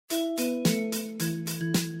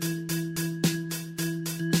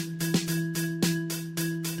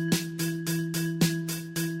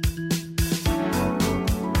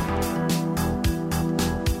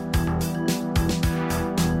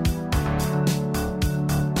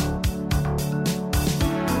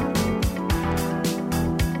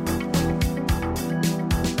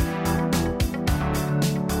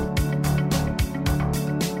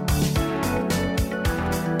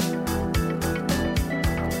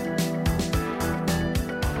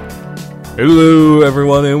Hello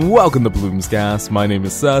everyone and welcome to Bloomscast. My name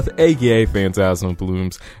is Seth, aka Phantasm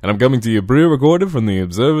Blooms, and I'm coming to you pre-recorded from the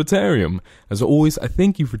Observatarium. As always, I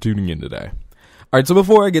thank you for tuning in today. Alright, so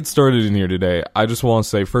before I get started in here today, I just want to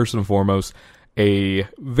say first and foremost, a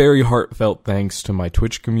very heartfelt thanks to my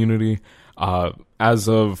Twitch community. As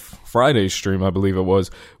of Friday's stream, I believe it was,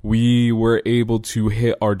 we were able to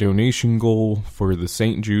hit our donation goal for the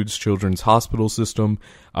St. Jude's Children's Hospital system.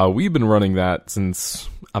 We've been running that since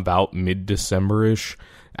about mid-December-ish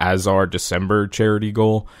as our December charity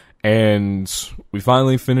goal, and we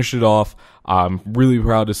finally finished it off. I'm really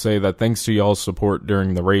proud to say that thanks to y'all's support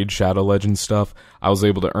during the Raid Shadow Legends stuff, I was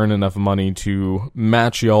able to earn enough money to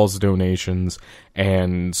match y'all's donations,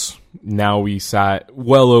 and now we sat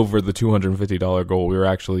well over the $250 goal. We were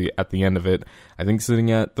actually at the end of it, I think sitting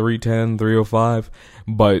at $310, $305,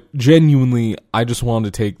 but genuinely, I just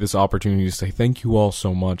wanted to take this opportunity to say thank you all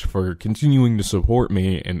so much for continuing to support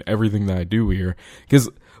me and everything that I do here, because,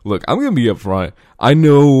 look, I'm going to be upfront. I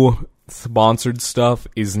know sponsored stuff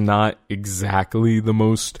is not exactly the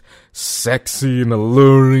most sexy and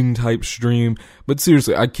alluring type stream, but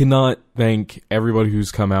seriously, I cannot thank everybody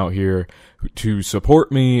who's come out here to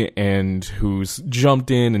support me and who's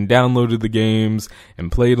jumped in and downloaded the games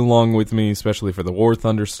and played along with me, especially for the War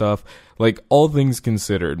Thunder stuff. Like, all things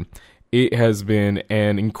considered, it has been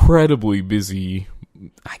an incredibly busy,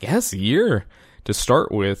 I guess, year to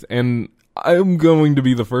start with, and I'm going to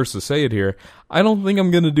be the first to say it here. I don't think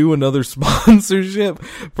I'm going to do another sponsorship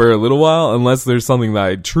for a little while unless there's something that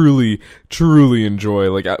I truly, truly enjoy.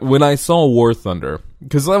 Like, when I saw War Thunder,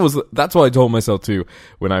 because that's what I told myself too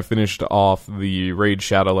when I finished off the Raid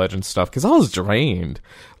Shadow Legends stuff, because I was drained.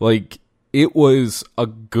 Like, it was a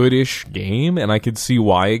goodish game, and I could see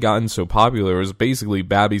why it gotten so popular. It was basically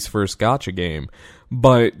Babby's first gacha game.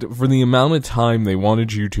 But for the amount of time they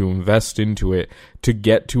wanted you to invest into it to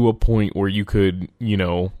get to a point where you could,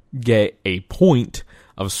 get a point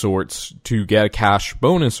of sorts to get a cash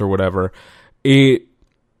bonus or whatever, I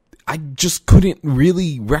just couldn't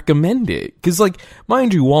really recommend it. Because,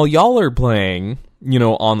 mind you, while y'all are playing,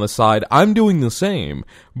 on the side, I'm doing the same,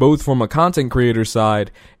 both from a content creator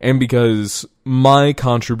side and because my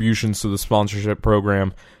contributions to the sponsorship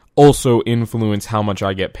program also influence how much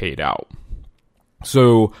I get paid out.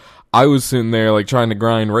 So I was sitting there trying to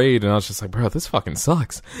grind Raid, and I was just like, bro, this fucking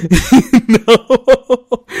sucks.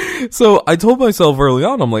 So I told myself early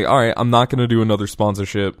on, I'm like, all right, I'm not going to do another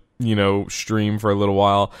sponsorship, stream for a little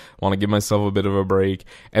while. I want to give myself a bit of a break.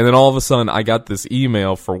 And then all of a sudden I got this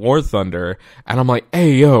email for War Thunder, and I'm like,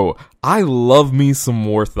 hey, yo, I love me some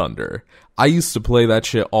War Thunder. I used to play that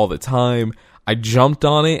shit all the time. I jumped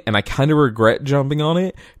on it, and I kind of regret jumping on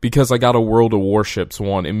it because I got a World of Warships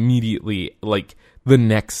one immediately, the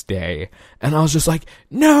next day. And I was just like,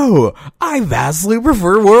 no, I vastly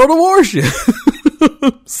prefer World of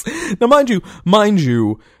Warships. Now, mind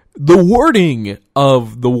you, the wording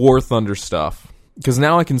of the War Thunder stuff, because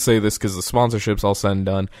now I can say this because the sponsorship's all said and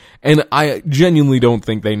done, and I genuinely don't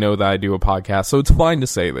think they know that I do a podcast, so it's fine to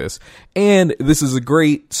say this. And this is a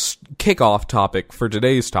great kickoff topic for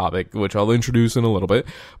today's topic, which I'll introduce in a little bit,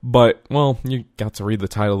 but, well, you got to read the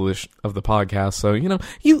title of the podcast, so,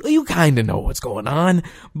 you kind of know what's going on,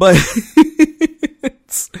 but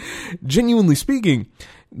genuinely speaking,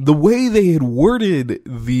 the way they had worded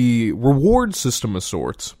the reward system of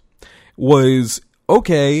sorts was,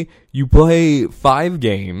 okay, you play 5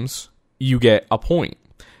 games, you get a point.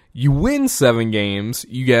 You win 7 games,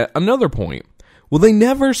 you get another point. Well, they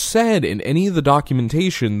never said in any of the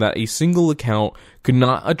documentation that a single account could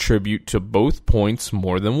not attribute to both points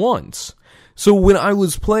more than once. So when I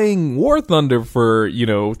was playing War Thunder for,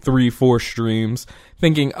 3-4 streams,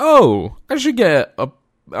 thinking, oh, I should get a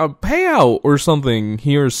payout or something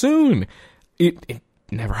here soon, it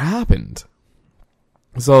never happened.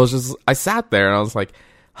 So I sat there and I was like,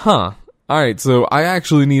 huh, alright, so I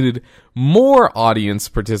actually needed more audience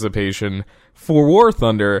participation for War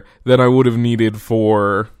Thunder than I would have needed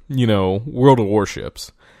for, World of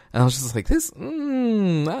Warships. And I was just like, I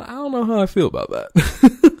don't know how I feel about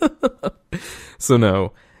that. So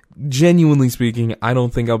no, genuinely speaking, I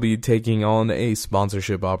don't think I'll be taking on a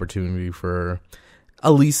sponsorship opportunity for at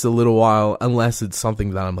least a little while, unless it's something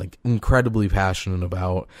that I'm incredibly passionate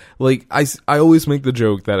about. I always make the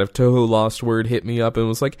joke that if Touhou Lost Word hit me up and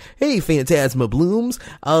was like, hey, Phantasma Blooms,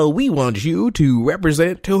 we want you to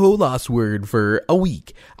represent Touhou Lost Word for a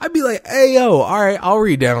week, I'd be like, hey, yo, alright, I'll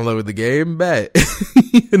re-download the game, bet.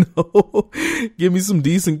 Give me some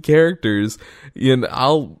decent characters, and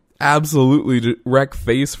I'll absolutely wreck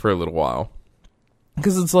face for a little while.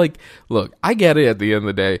 Because it's like, look, I get it at the end of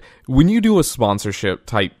the day. When you do a sponsorship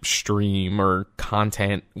type stream or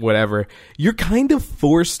content, whatever, you're kind of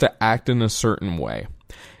forced to act in a certain way.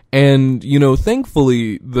 And,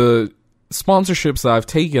 thankfully, the sponsorships that I've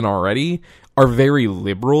taken already are very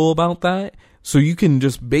liberal about that. So you can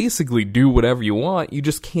just basically do whatever you want. You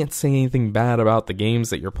just can't say anything bad about the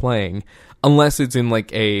games that you're playing unless it's in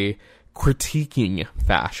like a critiquing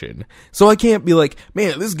fashion. So I can't be like,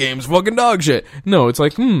 man, this game's fucking dog shit. No, it's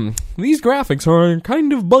like, these graphics are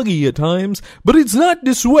kind of buggy at times, but it's not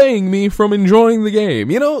dissuading me from enjoying the game.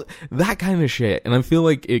 That kind of shit. And I feel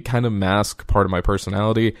like it kind of masks part of my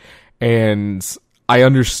personality, and I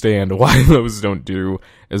understand why those don't do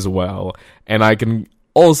as well. And I can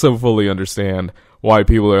also fully understand why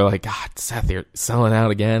people are like, God, Seth, you're selling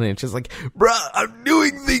out again. And it's just like, bruh, I'm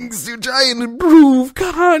doing things to try and improve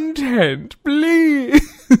content, please.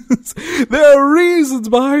 There are reasons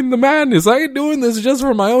behind the madness. I ain't doing this just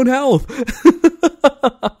for my own health.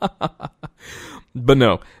 But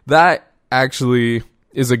no, that actually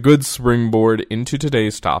is a good springboard into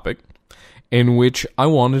today's topic, in which I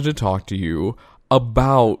wanted to talk to you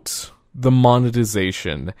about the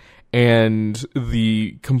monetization and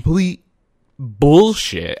the complete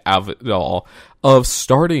bullshit of it all, of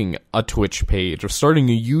starting a Twitch page, of starting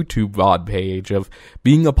a YouTube VOD page, of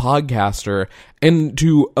being a podcaster, and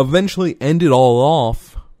to eventually end it all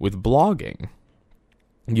off with blogging.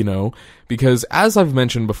 Because as I've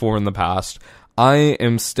mentioned before in the past, I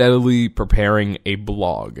am steadily preparing a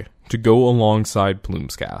blog to go alongside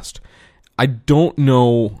Plumescast. I don't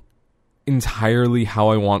know entirely how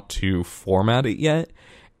I want to format it yet.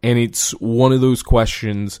 And it's one of those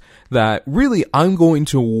questions that really I'm going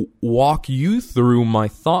to walk you through my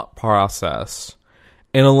thought process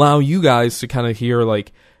and allow you guys to kind of hear,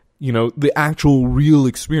 the actual real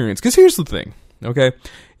experience. Because here's the thing, okay?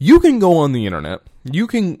 You can go on the internet.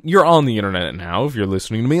 You're on the internet now if you're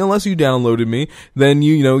listening to me. Unless you downloaded me, then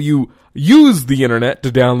you use the internet to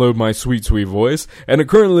download my sweet, sweet voice and are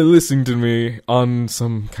currently listening to me on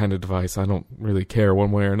some kind of device. I don't really care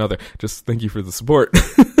one way or another. Just thank you for the support.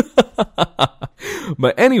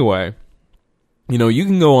 But anyway, you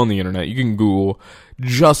can go on the internet, you can Google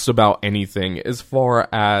just about anything as far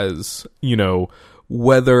as,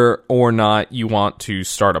 whether or not you want to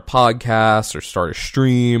start a podcast or start a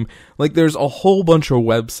stream. Like, there's a whole bunch of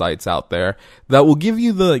websites out there that will give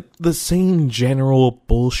you the same general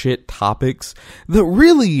bullshit topics that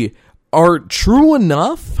really are true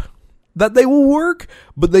enough that they will work,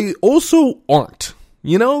 but they also aren't,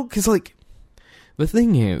 because the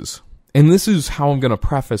thing is, and this is how I'm going to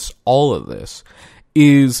preface all of this,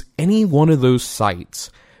 is any one of those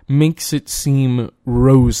sites makes it seem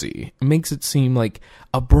rosy. It makes it seem like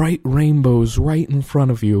a bright rainbow's right in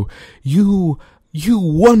front of you. You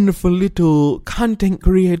wonderful little content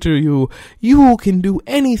creator, you can do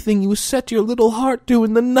anything you set your little heart to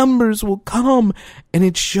and the numbers will come. And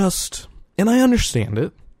it's just, and I understand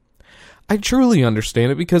it. I truly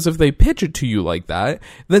understand it, because if they pitch it to you like that,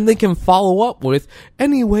 then they can follow up with,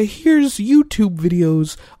 anyway, here's YouTube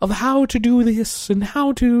videos of how to do this and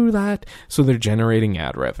how to do that. So they're generating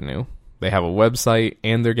ad revenue. They have a website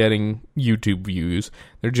and they're getting YouTube views.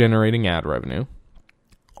 They're generating ad revenue.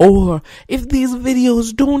 Or, if these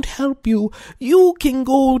videos don't help you, you can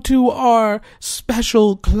go to our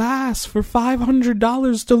special class for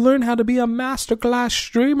 $500 to learn how to be a masterclass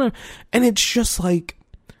streamer. And it's just like,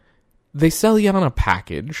 they sell you on a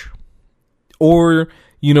package, or,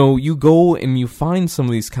 you go and you find some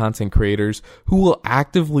of these content creators who will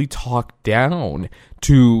actively talk down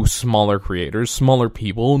to smaller creators, smaller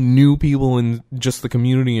people, new people in just the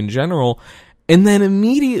community in general, and then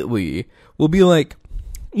immediately will be like,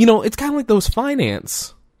 it's kind of like those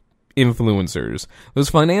finance influencers, those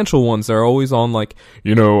financial ones that are always on I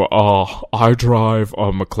drive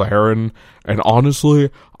a McLaren, and honestly,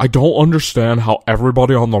 I don't understand how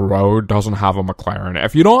everybody on the road doesn't have a McLaren.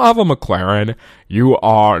 If you don't have a McLaren, you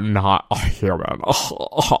are not a human.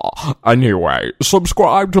 Anyway,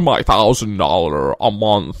 subscribe to my $1,000 a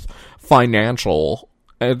month financial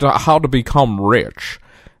and how to become rich.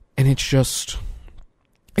 And it's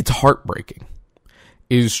heartbreaking.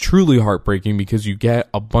 It is truly heartbreaking, because you get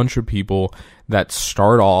a bunch of people that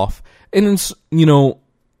start off, and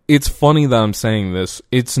it's funny that I'm saying this.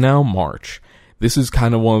 It's now March. This is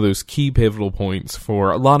kind of one of those key pivotal points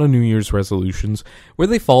for a lot of New Year's resolutions where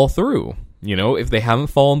they fall through. If they haven't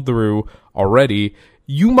fallen through already,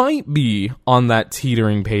 you might be on that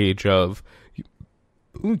teetering page of,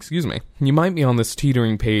 you might be on this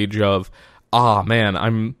teetering page of, man,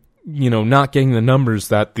 I'm not getting the numbers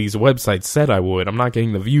that these websites said I would. I'm not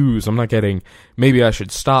getting the views. I'm not getting, maybe I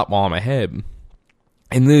should stop while I'm ahead.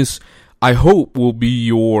 And this, I hope, will be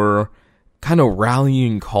your kind of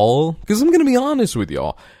rallying call. Because I'm going to be honest with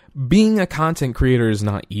y'all. Being a content creator is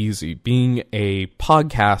not easy. Being a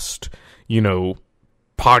podcaster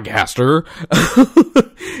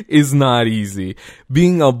is not easy.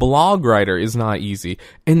 Being a blog writer is not easy.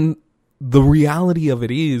 And the reality of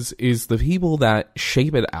it is the people that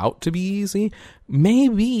shape it out to be easy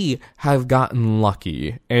maybe have gotten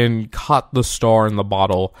lucky and caught the star in the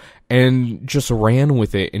bottle and just ran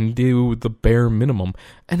with it and do the bare minimum.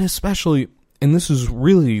 And especially, and this is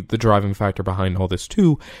really the driving factor behind all this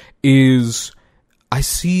too, is I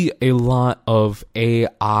see a lot of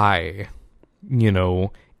AI,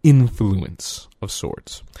 influence of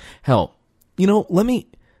sorts. Hell, let me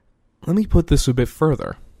put this a bit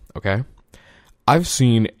further, okay? I've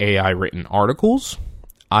seen AI written articles.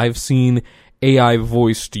 I've seen AI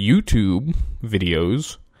voiced YouTube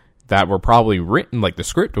videos that were probably written, like the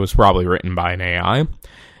script was probably written by an AI.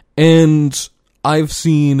 And I've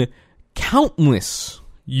seen countless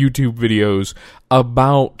YouTube videos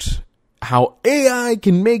about how AI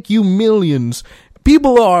can make you millions.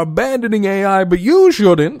 People are abandoning AI, but you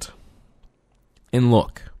shouldn't. And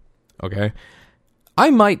look, okay, I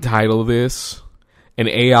might title this "An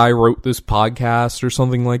AI Wrote This Podcast" or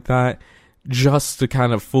something like that, just to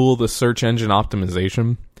kind of fool the search engine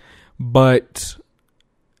optimization. But,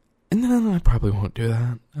 and then I probably won't do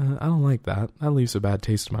that. I don't like that. That leaves a bad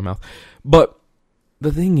taste in my mouth. But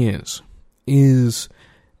the thing is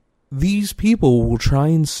these people will try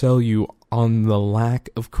and sell you on the lack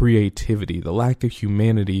of creativity, the lack of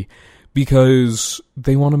humanity, because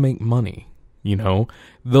they want to make money,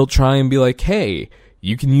 They'll try and be like, hey,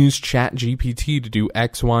 you can use ChatGPT to do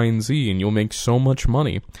X, Y, and Z, and you'll make so much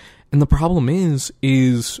money. And the problem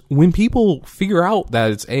is when people figure out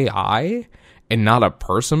that it's AI and not a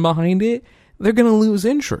person behind it, they're going to lose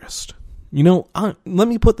interest. Let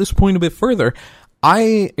me put this point a bit further.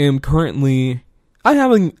 I'm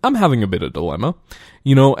having a bit of dilemma,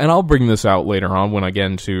 and I'll bring this out later on when I get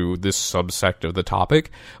into this subsect of the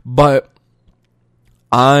topic, but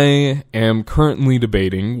I am currently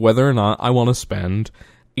debating whether or not I want to spend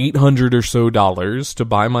 $800 or so to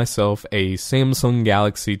buy myself a Samsung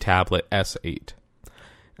Galaxy Tablet S8.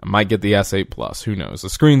 I might get the S8 Plus, who knows? The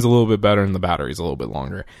screen's a little bit better and the battery's a little bit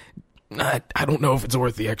longer. I don't know if it's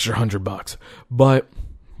worth the extra $100, but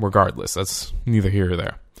regardless, that's neither here or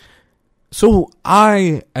there. So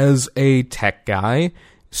I, as a tech guy,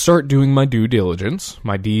 start doing my due diligence,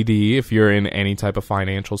 my DD, if you're in any type of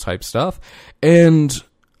financial type stuff, and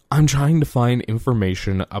I'm trying to find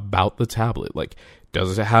information about the tablet. Like,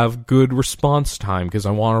 does it have good response time? Because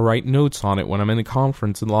I want to write notes on it when I'm in a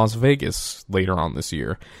conference in Las Vegas later on this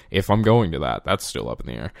year. If I'm going to that, that's still up in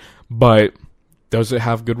the air. But does it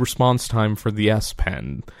have good response time for the S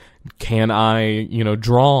Pen? Can I,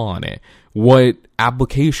 draw on it? What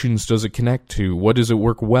applications does it connect to? What does it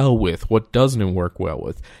work well with? What doesn't it work well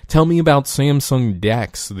with? Tell me about Samsung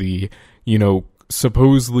DeX, the,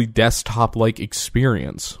 supposedly desktop-like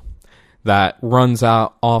experience that runs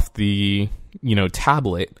out off the,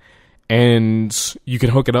 tablet, and you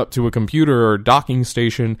can hook it up to a computer or docking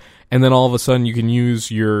station, and then all of a sudden you can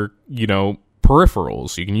use your,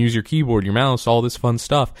 peripherals. You can use your keyboard, your mouse, all this fun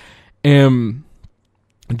stuff. And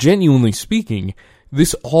genuinely speaking,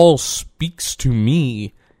 this all speaks to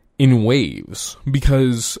me in waves,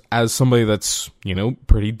 because as somebody that's,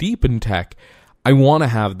 pretty deep in tech, I want to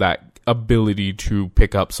have that ability to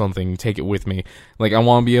pick up something, take it with me. Like, I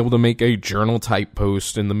want to be able to make a journal type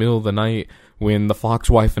post in the middle of the night when the Fox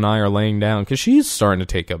wife and I are laying down, because she's starting to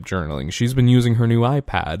take up journaling. She's been using her new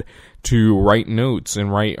iPad to write notes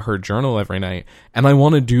and write her journal every night, and I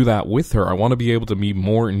want to do that with her. I want to be able to be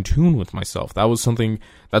more in tune with myself. That's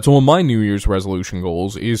one of my New Year's resolution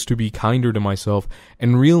goals, is to be kinder to myself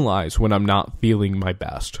and realize when I'm not feeling my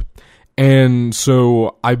best. And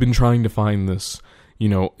so I've been trying to find this,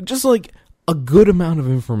 just like a good amount of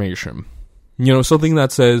information. Something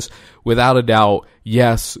that says, without a doubt,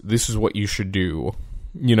 yes, this is what you should do.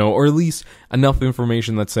 Or at least enough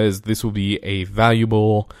information that says this will be a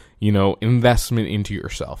valuable, investment into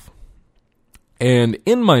yourself. And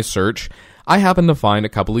in my search, I happened to find a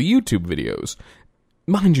couple of YouTube videos.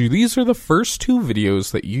 Mind you, these are the first two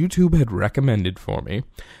videos that YouTube had recommended for me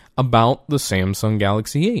about the Samsung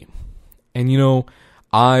Galaxy 8. And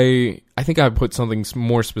I think I put something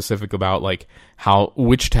more specific about like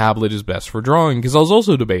which tablet is best for drawing, because I was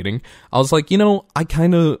also debating. I was like,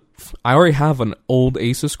 I already have an old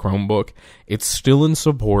Asus Chromebook. It's still in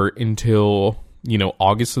support until,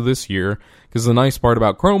 August of this year, because the nice part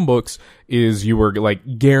about Chromebooks is you were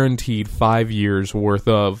like guaranteed 5 years worth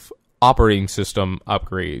of operating system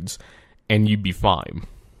upgrades. and you'd be fine.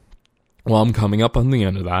 Well, I'm coming up on the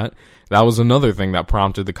end of that. That was another thing that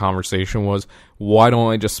prompted the conversation was, why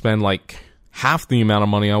don't I just spend like half the amount of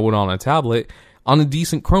money I would on a tablet on a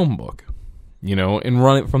decent Chromebook, and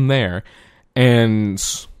run it from there? And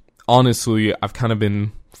honestly, I've kind of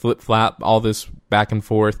been flip-flap, all this back and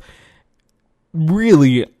forth.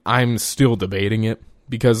 Really, I'm still debating it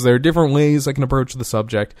because there are different ways I can approach the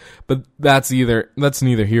subject, but that's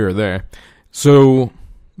neither here or there. So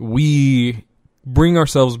we bring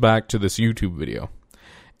ourselves back to this YouTube video.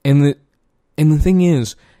 And the thing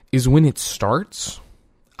is when it starts,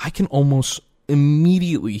 I can almost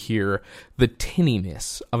immediately hear the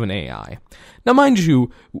tinniness of an AI. Now, mind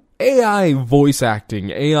you, AI voice acting,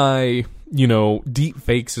 AI, deep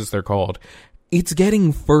fakes as they're called, it's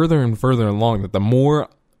getting further and further along that the more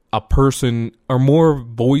a person or more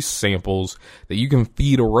voice samples that you can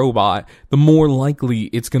feed a robot, the more likely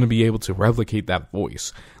it's going to be able to replicate that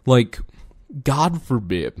voice. Like, God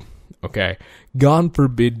forbid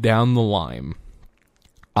down the line,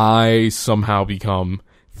 I somehow become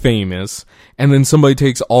famous, and then somebody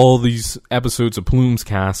takes all these episodes of Plumes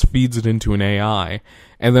Cast, feeds it into an AI,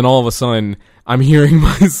 and then all of a sudden, I'm hearing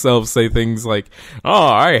myself say things like, "Oh,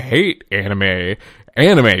 I hate anime.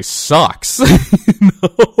 Anime sucks."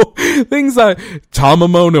 Things like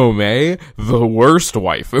Tamamono Mei, the worst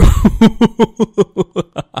waifu.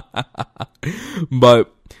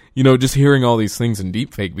 But, just hearing all these things in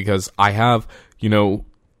deepfake, because I have,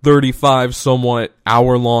 35 somewhat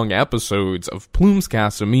hour-long episodes of Plumes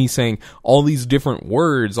Cast of me saying all these different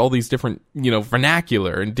words, all these different,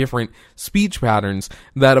 vernacular and different speech patterns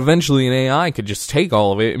that eventually an AI could just take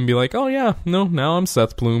all of it and be like, oh yeah, no, now I'm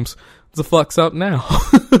Seth Plumes. The fuck's up now?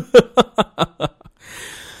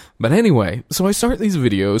 But anyway, so I start these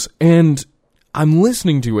videos and I'm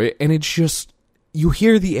listening to it, and it's just, you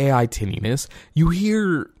hear the AI tinniness, you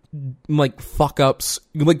hear like fuck ups,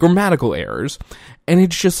 like grammatical errors, and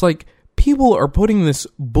it's just like people are putting this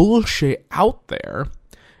bullshit out there,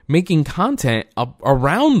 making content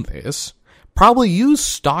around this, probably use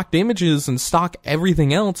stocked images and stock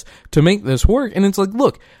everything else to make this work. And it's like,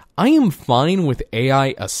 look, I am fine with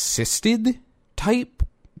AI assisted type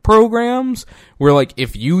programs where, like,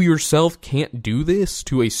 if you yourself can't do this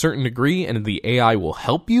to a certain degree and the AI will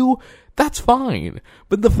help you, that's fine.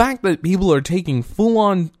 But the fact that people are taking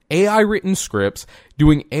full-on AI-written scripts,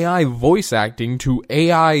 doing AI voice acting to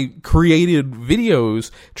AI-created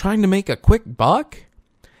videos, trying to make a quick buck,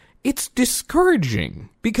 it's discouraging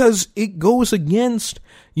because it goes against,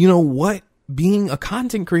 what being a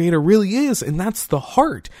content creator really is, and that's the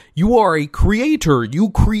heart. You are a creator. You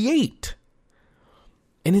create.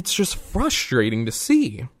 And it's just frustrating to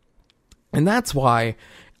see. And that's why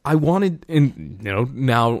I wanted,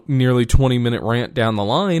 now nearly 20-minute rant down the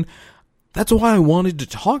line, that's why I wanted to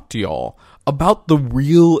talk to y'all about the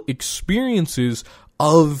real experiences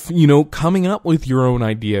of, coming up with your own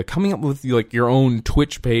idea, coming up with, your own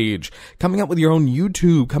Twitch page, coming up with your own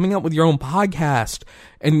YouTube, coming up with your own podcast,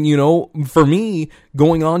 and, for me,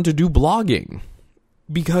 going on to do blogging.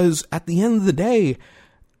 Because at the end of the day,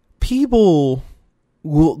 people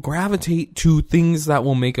will gravitate to things that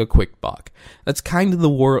will make a quick buck. That's kind of the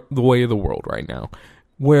way of the world right now,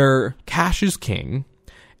 where cash is king.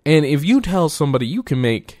 And if you tell somebody you can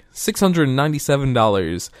make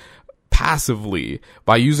 $697 passively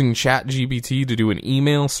by using ChatGPT to do an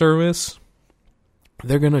email service,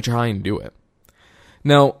 they're going to try and do it.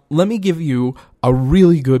 Now, let me give you a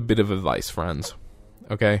really good bit of advice, friends.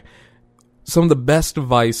 Okay? Some of the best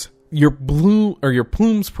advice, your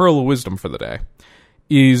Plumes Pearl of Wisdom for the day,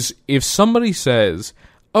 is if somebody says,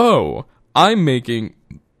 oh, I'm making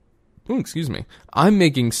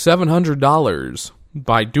 $700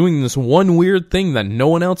 by doing this one weird thing that no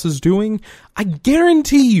one else is doing, I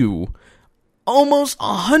guarantee you almost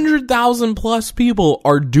 100,000 plus people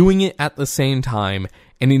are doing it at the same time,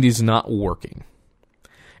 and it is not working.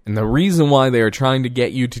 And the reason why they are trying to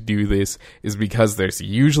get you to do this is because there's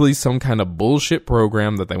usually some kind of bullshit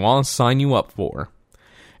program that they want to sign you up for.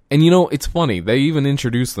 And it's funny, they even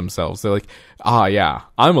introduce themselves. They're like, yeah,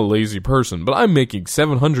 I'm a lazy person, but I'm making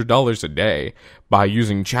 $700 a day by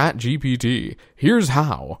using ChatGPT. Here's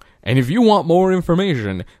how. And if you want more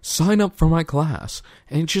information, sign up for my class.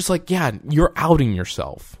 And it's just like, yeah, you're outing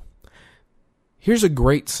yourself. Here's a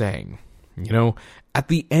great saying, at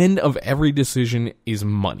the end of every decision is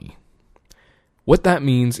money. What that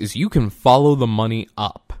means is you can follow the money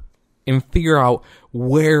up and figure out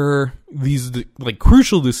where these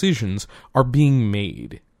crucial decisions are being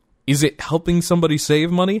made. Is it helping somebody save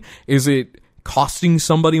money? Is it costing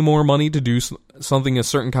somebody more money to do something a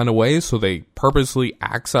certain kind of way, so they purposely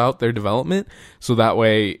axe out their development so that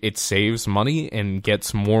way it saves money and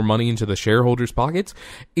gets more money into the shareholders' pockets?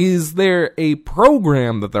 Is there a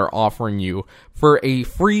program that they're offering you for a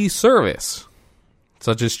free service,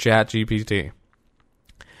 such as ChatGPT?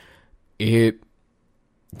 You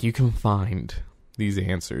can find these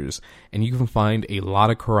answers, and you can find a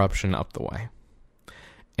lot of corruption up the way.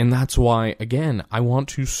 And that's why, again, I want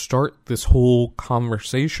to start this whole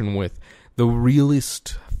conversation with the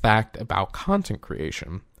realist fact about content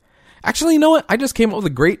creation. Actually, you know what? I just came up with a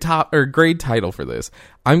great title for this.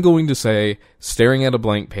 I'm going to say, Staring at a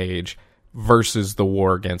Blank Page versus the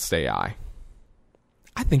War Against AI.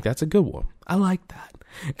 I think that's a good one. I like that.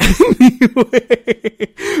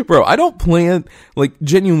 Anyway, bro, I don't plan, like,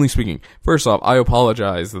 genuinely speaking, first off, I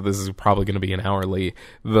apologize that this is probably going to be an hour late.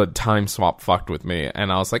 The time swap fucked with me,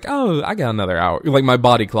 and I was like, oh, I got another hour. Like, my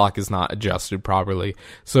body clock is not adjusted properly,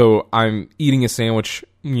 so I'm eating a sandwich,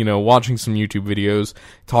 watching some YouTube videos,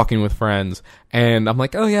 talking with friends, and I'm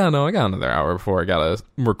like, oh yeah, no, I got another hour before I gotta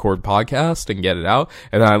record podcast and get it out,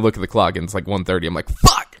 and then I look at the clock, and it's like 1:30, I'm like,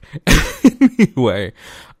 fuck! Anyway,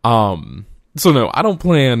 so no, I don't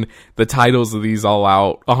plan the titles of these all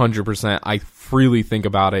out 100%. I freely think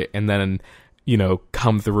about it and then,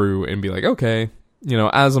 come through and be like, okay,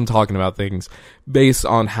 as I'm talking about things, based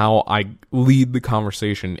on how I lead the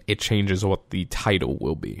conversation, it changes what the title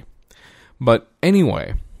will be. But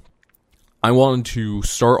anyway, I wanted to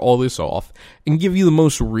start all this off and give you the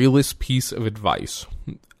most realist piece of advice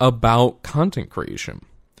about content creation.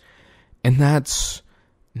 And that's,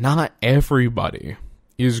 not everybody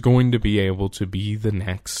is going to be able to be the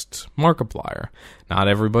next Markiplier. Not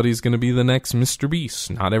everybody's going to be the next Mr.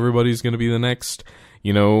 Beast. Not everybody's going to be the next,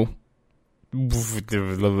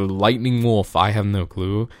 Lightning Wolf. I have no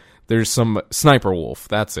clue. There's some Sniper Wolf.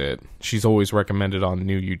 That's it. She's always recommended on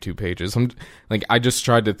new YouTube pages. I just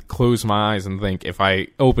tried to close my eyes and think if I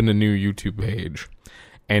opened a new YouTube page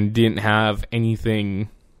and didn't have anything,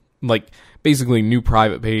 basically new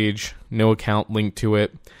private page, no account linked to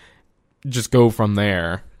it, just go from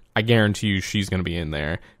there. I guarantee you she's going to be in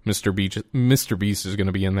there. Mr. Beast is going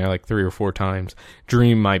to be in there like 3 or 4 times.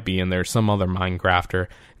 Dream might be in there, some other Minecrafter,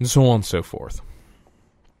 and so on and so forth.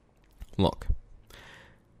 Look,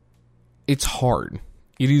 it's hard.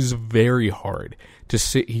 It is very hard to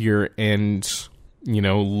sit here and,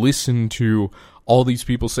 listen to all these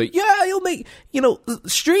people say, yeah, you'll make,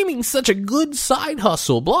 streaming's such a good side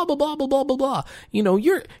hustle, blah, blah, blah, blah, blah, blah, blah.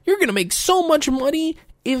 You're going to make so much money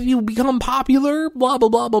if you become popular, blah, blah,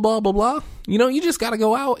 blah, blah, blah, blah, blah. You just got to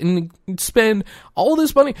go out and spend all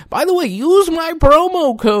this money. By the way, use my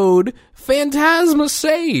promo code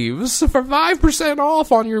PHANTASMASAVES for 5%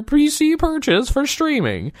 off on your PC purchase for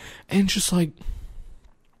streaming. And just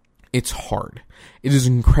it's hard. It is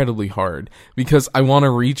incredibly hard because I want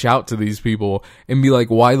to reach out to these people and be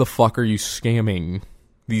like, why the fuck are you scamming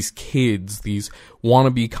these kids, these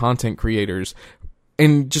wannabe content creators?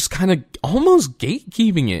 And just kind of almost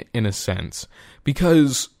gatekeeping it in a sense.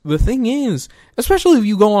 Because the thing is, especially if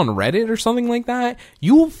you go on Reddit or something like that,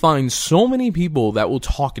 you will find so many people that will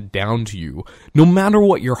talk down to you no matter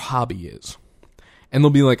what your hobby is. And they'll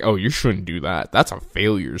be like, oh, you shouldn't do that. That's a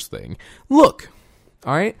failures thing. Look,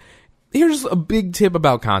 alright? Here's a big tip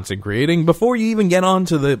about content creating. Before you even get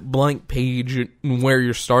onto the blank page where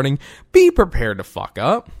you're starting, be prepared to fuck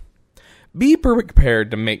up. Be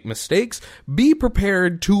prepared to make mistakes. Be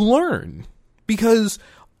prepared to learn. Because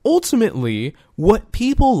ultimately, what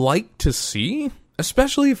people like to see,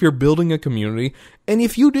 especially if you're building a community, and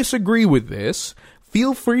if you disagree with this,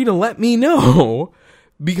 feel free to let me know.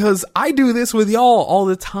 Because I do this with y'all all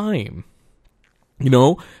the time.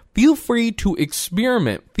 Feel free to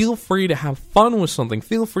experiment. Feel free to have fun with something.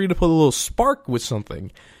 Feel free to put a little spark with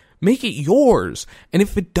something. Make it yours. And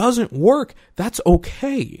if it doesn't work, that's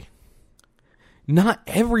okay. Not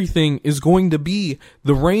everything is going to be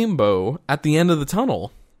the rainbow at the end of the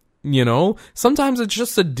tunnel. Sometimes it's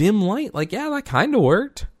just a dim light. Yeah, that kind of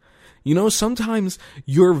worked. Sometimes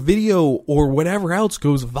your video or whatever else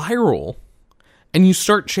goes viral and you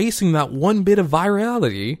start chasing that one bit of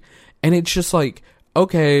virality and it's just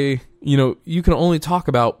okay, you can only talk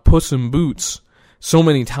about Puss in Boots so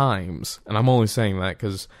many times. And I'm only saying that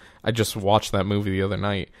because I just watched that movie the other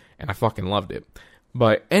night and I fucking loved it.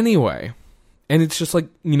 But anyway, and it's just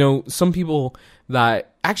some people that...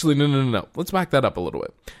 Actually, no. Let's back that up a little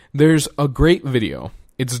bit. There's a great video.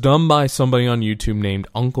 It's done by somebody on YouTube named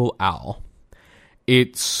Uncle Al.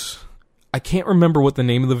 I can't remember what the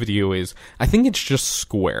name of the video is. I think it's just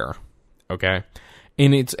Square. Okay?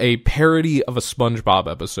 and it's a parody of a SpongeBob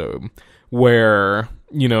episode where,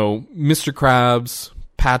 Mr. Krabs,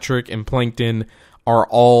 Patrick, and Plankton are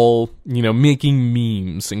all, making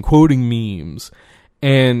memes and quoting memes.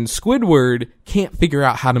 And Squidward can't figure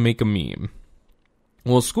out how to make a meme.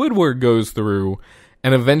 Well, Squidward goes through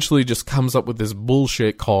and eventually just comes up with this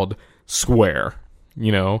bullshit called Square.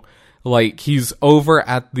 Like he's over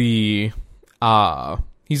at the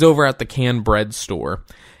canned bread store,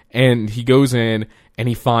 and he goes in and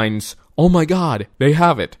he finds, oh my god, they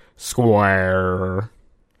have it, Square.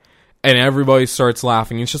 And everybody starts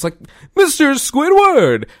laughing. It's just like, Mr.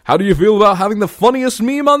 Squidward, how do you feel about having the funniest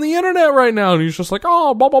meme on the internet right now? And he's just like,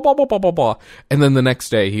 oh, blah, blah, blah, blah, blah, blah, blah. And then the next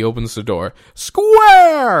day, he opens the door,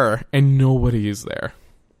 Square! And nobody is there.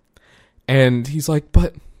 And he's like,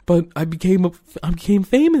 but I became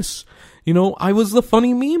famous. I was the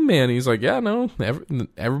funny meme man. He's like, yeah, no,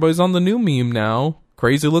 everybody's on the new meme now.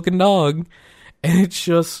 Crazy looking dog. And it's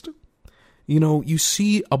just, you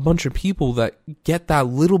see a bunch of people that get that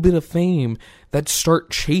little bit of fame that start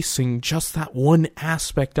chasing just that one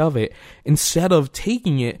aspect of it instead of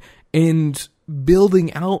taking it and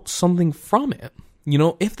building out something from it.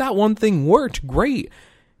 If that one thing worked, great.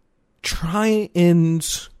 Try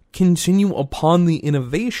and continue upon the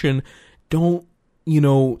innovation. Don't,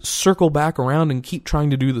 circle back around and keep trying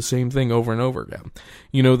to do the same thing over and over again.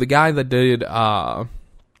 The guy that did,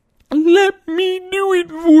 let me do it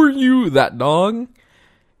for you, that dog,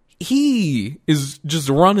 he is just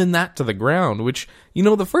running that to the ground, which,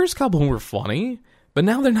 the first couple were funny, but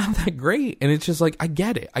now they're not that great. And it's just like, I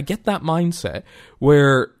get it. I get that mindset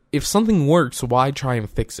where if something works, why try and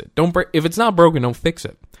fix it? If it's not broken, don't fix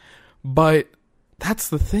it. But that's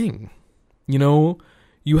the thing.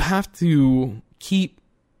 You have to keep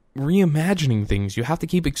reimagining things. You have to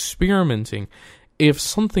keep experimenting. If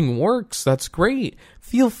something works, that's great.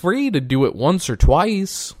 Feel free to do it once or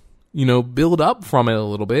twice. Build up from it a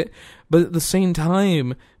little bit. But at the same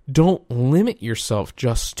time, don't limit yourself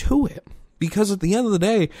just to it. Because at the end of the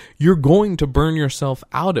day, you're going to burn yourself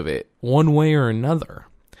out of it one way or another.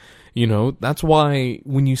 That's why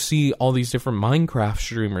when you see all these different Minecraft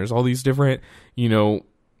streamers, all these different,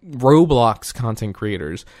 Roblox content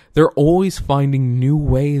creators, they're always finding new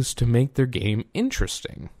ways to make their game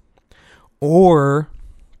interesting. Or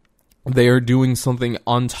they are doing something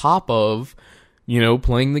on top of,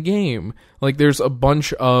 playing the game. Like there's a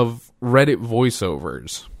bunch of Reddit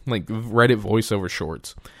voiceovers, like Reddit voiceover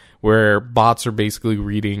shorts, where bots are basically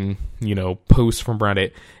reading, posts from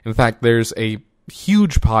Reddit. In fact, there's a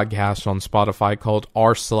huge podcast on Spotify called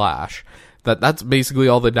r/. That's basically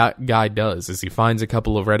all the guy does, is he finds a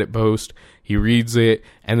couple of Reddit posts, he reads it,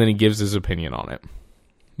 and then he gives his opinion on it.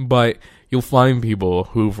 But you'll find people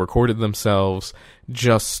who've recorded themselves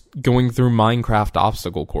just going through Minecraft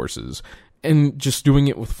obstacle courses and just doing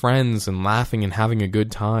it with friends and laughing and having a good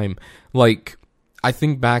time. Like, I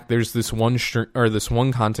think back, there's this one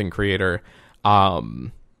content creator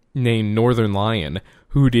named Northern Lion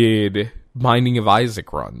who did Binding of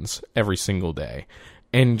Isaac runs every single day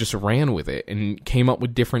and just ran with it and came up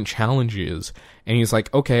with different challenges. And he's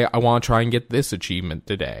like, okay, I want to try and get this achievement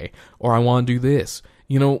today, or I want to do this.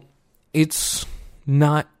 It's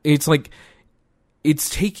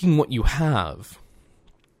taking what you have,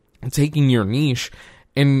 taking your niche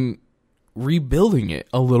and rebuilding it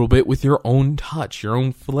a little bit with your own touch, your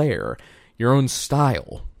own flair, your own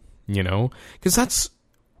style, because that's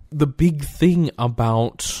the big thing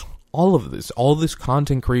about all of this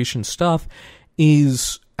content creation stuff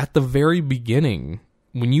is at the very beginning,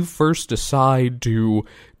 when you first decide to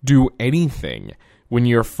do anything, when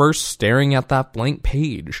you're first staring at that blank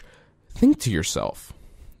page, think to yourself,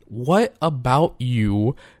 what about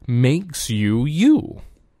you makes you you?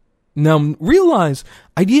 Now, realize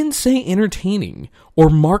I didn't say entertaining or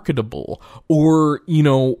marketable or,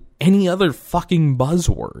 any other fucking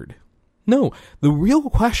buzzword. No, the real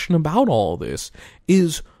question about all this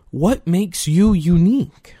is what makes you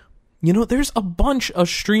unique? There's a bunch of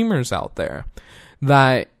streamers out there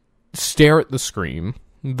that stare at the screen,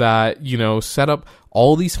 that, set up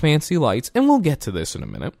all these fancy lights, and we'll get to this in a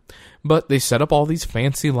minute, but they set up all these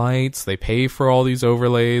fancy lights, they pay for all these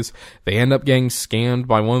overlays, they end up getting scammed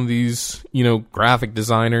by one of these, graphic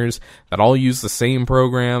designers that all use the same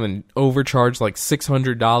program and overcharge like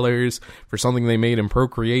 $600 for something they made in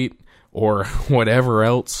Procreate or whatever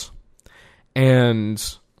else. And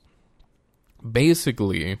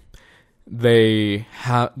basically, they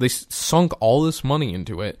sunk all this money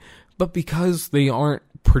into it, but because they aren't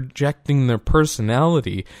projecting their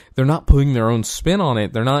personality, they're not putting their own spin on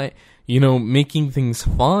it, they're not, making things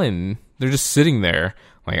fun, they're just sitting there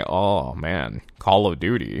Like, oh man, Call of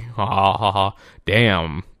Duty. Ha ha ha ha.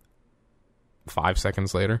 Damn. 5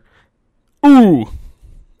 seconds later. Ooh.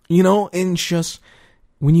 You know, and just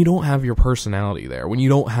when you don't have your personality there, when you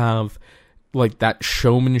don't have like that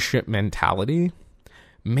showmanship mentality,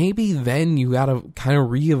 maybe then you gotta kind of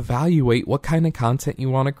reevaluate what kind of content you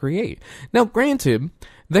want to create. Now, granted,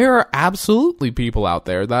 there are absolutely people out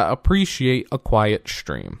there that appreciate a quiet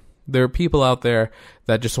stream. There are people out there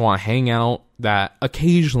that just want to hang out, that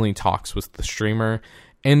occasionally talks with the streamer,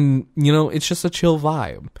 and, you know, it's just a chill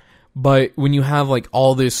vibe. But when you have, like,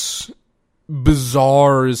 all this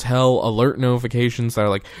bizarre as hell alert notifications that are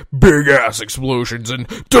like, big-ass explosions and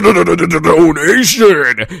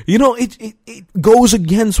donation, you know, it goes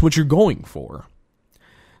against what you're going for.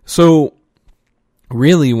 So,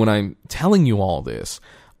 really, when I'm telling you all this,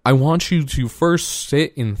 I want you to first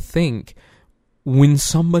sit and think, when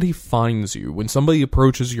somebody finds you, when somebody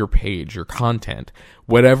approaches your page, your content,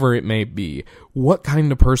 whatever it may be, what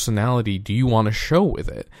kind of personality do you want to show with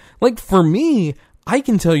it? Like, for me, I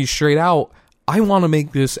can tell you straight out, I want to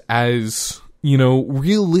make this as, you know,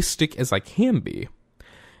 realistic as I can be.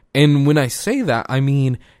 And when I say that, I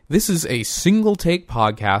mean, this is a single take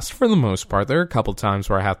podcast for the most part. There are a couple times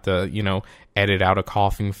where I have to, you know, edit out a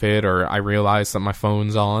coughing fit, or I realize that my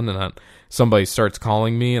phone's on and that somebody starts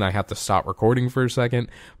calling me and I have to stop recording for a second.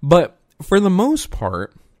 But for the most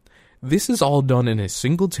part, this is all done in a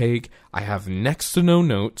single take. I have next to no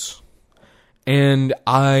notes, and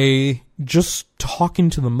I just talk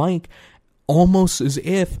into the mic almost as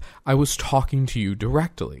if I was talking to you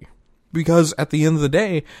directly. Because at the end of the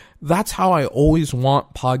day, that's how I always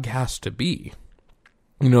want podcasts to be.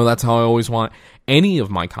 You know, that's how I always want any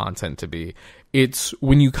of my content to be. It's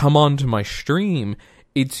when you come onto my stream,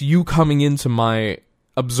 it's you coming into my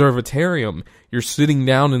observatarium. You're sitting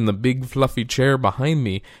down in the big fluffy chair behind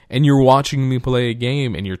me, and you're watching me play a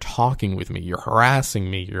game, and you're talking with me, you're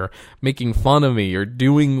harassing me, you're making fun of me, you're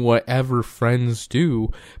doing whatever friends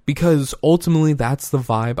do, because ultimately that's the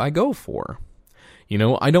vibe I go for. You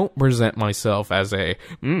know, I don't present myself as a,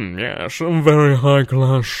 yes, I'm a very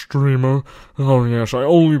high-class streamer. Oh, yes, I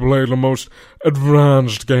only play the most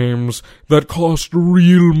advanced games that cost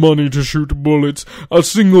real money to shoot bullets. A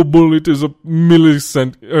single bullet is a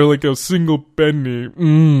millicent, or like a single penny.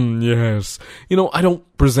 Yes. You know, I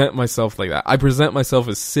don't present myself like that. I present myself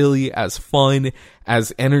as silly, as fun,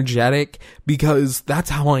 as energetic, because that's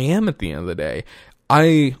how I am at the end of the day.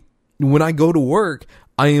 When I go to work,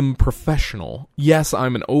 I am professional. Yes,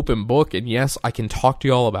 I'm an open book, and yes, I can talk to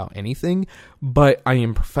y'all about anything, but I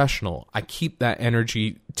am professional. I keep that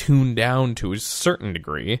energy tuned down to a certain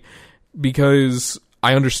degree, because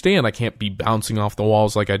I understand I can't be bouncing off the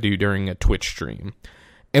walls like I do during a Twitch stream.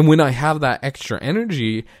 And when I have that extra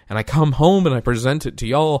energy, and I come home and I present it to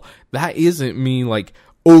y'all, that isn't me, like,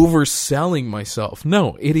 overselling myself.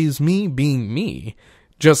 No, it is me being me.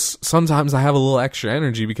 Just sometimes I have a little extra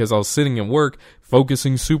energy because I was sitting at work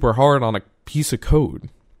focusing super hard on a piece of code.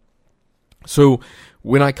 So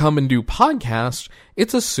when I come and do podcasts,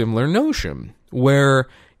 it's a similar notion where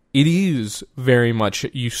it is very much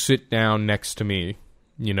you sit down next to me,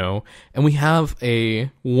 you know, and we have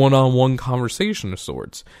a one-on-one conversation of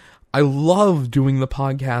sorts. I love doing the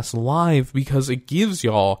podcast live because it gives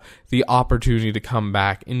y'all the opportunity to come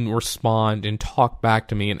back and respond and talk back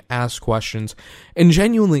to me and ask questions. And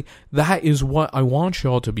genuinely, that is what I want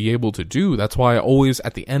y'all to be able to do. That's why I always,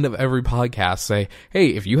 at the end of every podcast, say,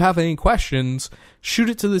 hey, if you have any questions, shoot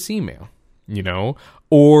it to this email, you know?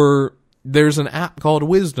 Or there's an app called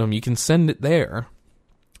Wisdom. You can send it there.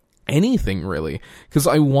 Anything, really, because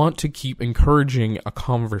I want to keep encouraging a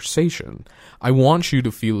conversation. I want you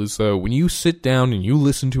to feel as though when you sit down and you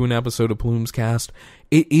listen to an episode of Bloomscast,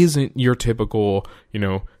 it isn't your typical, you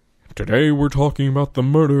know, today we're talking about the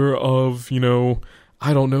murder of, you know,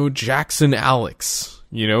 I don't know, Jackson Alex,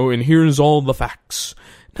 you know, and here's all the facts.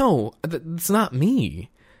 No, it's not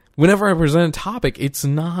me. Whenever I present a topic, it's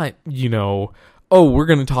not, you know, oh, we're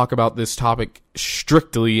going to talk about this topic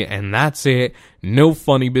strictly, and that's it. No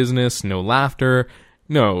funny business, no laughter.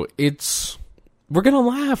 No, we're going to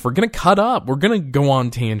laugh. We're going to cut up. We're going to go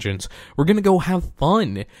on tangents. We're going to go have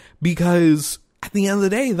fun. Because at the end of the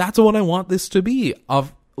day, that's what I want this to be. A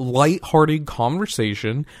lighthearted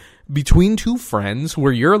conversation between two friends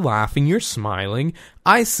where you're laughing, you're smiling.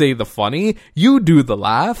 I say the funny. You do the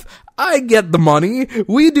laugh. I get the money.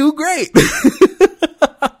 We do great.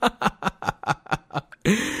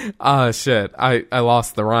 Shit. I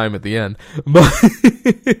lost the rhyme at the end. But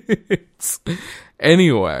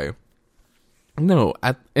anyway. No,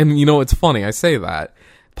 and you know, it's funny, I say that.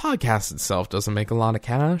 Podcast itself doesn't make a lot of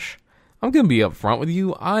cash. I'm going to be upfront with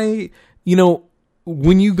you.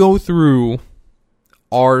 when you go through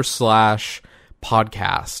r/podcast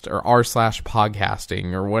or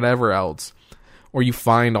r/podcasting or whatever else, or you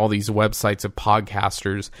find all these websites of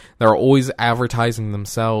podcasters that are always advertising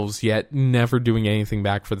themselves, yet never doing anything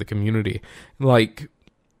back for the community. Like,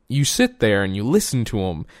 you sit there and you listen to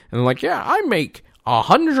them, and they're like, yeah, I make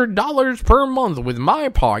 $100 per month with my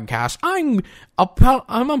podcast.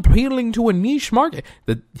 I'm appealing to a niche market.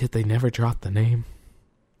 Yet they never drop the name.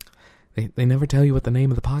 They never tell you what the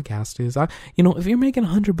name of the podcast is. If you're making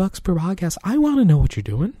 $100 per podcast, I want to know what you're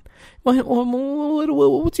doing. What's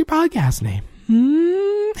your podcast name?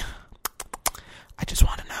 I just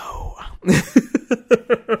want to know.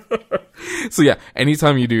 So yeah,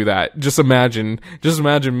 anytime you do that, just imagine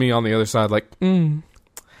me on the other side, like, what's your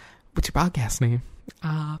podcast name?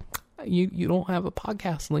 You don't have a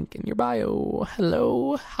podcast link in your bio.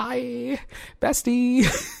 Hello, hi, bestie.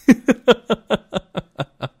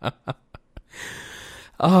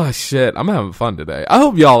 Oh shit, I'm having fun today. I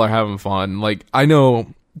hope y'all are having fun. Like, I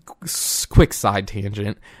know, quick side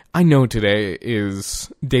tangent, I know today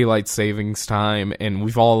is daylight savings time, and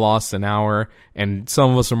we've all lost an hour, and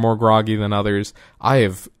some of us are more groggy than others. I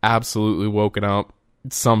have absolutely woken up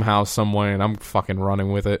somehow, some way, and I'm fucking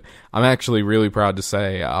running with it. I'm actually really proud to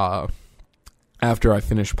say, after I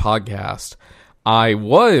finished podcast, I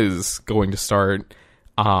was going to start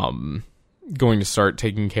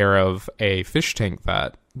taking care of a fish tank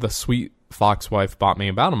that the sweet fox wife bought me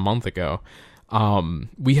about a month ago.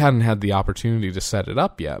 We hadn't had the opportunity to set it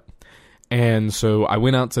up yet. And so I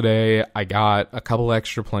went out today, I got a couple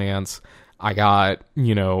extra plants, I got,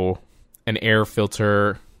 an air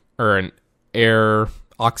filter, or an air,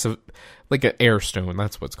 like an air stone,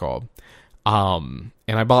 that's what it's called. And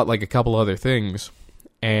I bought like a couple other things,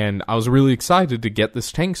 and I was really excited to get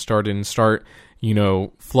this tank started and start,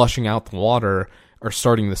 flushing out the water, or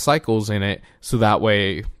starting the cycles in it, so that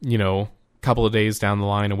way, couple of days down the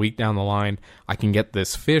line, a week down the line, I can get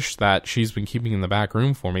this fish that she's been keeping in the back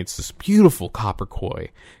room for me. It's this beautiful copper koi.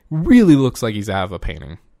 Really looks like he's out of a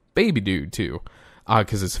painting. Baby dude, too.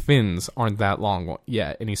 Because his fins aren't that long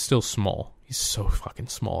yet, and he's still small. He's so fucking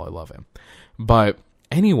small. I love him. But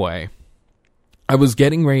anyway, I was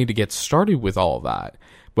getting ready to get started with all of that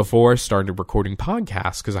before I started recording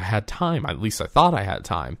podcasts, because I had time. At least I thought I had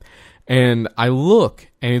time. And I look,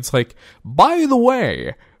 and it's like, by the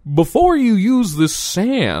way, before you use this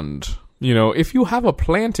sand, if you have a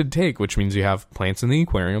planted tank, which means you have plants in the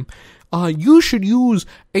aquarium, you should use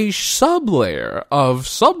a sublayer of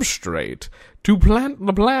substrate to plant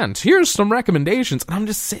the plants. Here's some recommendations. And I'm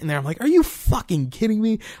just sitting there, I'm like, are you fucking kidding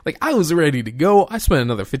me? Like, I was ready to go. I spent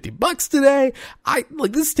another $50 today.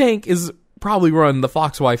 This tank is probably run the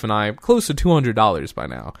fox wife and I close to $200 by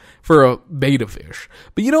now for a beta fish.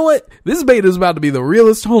 But you know what? This beta is about to be the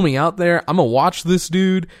realest homie out there. I'm gonna watch this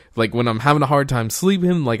dude, like, when I'm having a hard time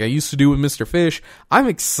sleeping, like I used to do with Mr. Fish. I'm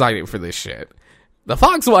excited for this shit. The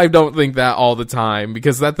fox wife don't think that all the time,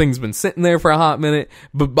 because that thing's been sitting there for a hot minute,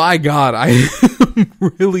 but by God, I am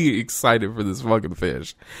really excited for this fucking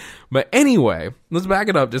fish. But anyway, let's back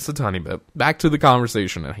it up just a tiny bit. Back to the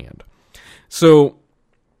conversation at hand. So,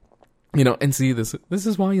 and see, this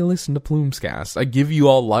is why you listen to Plumescast. I give you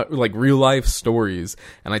all real life stories,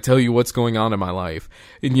 and I tell you what's going on in my life.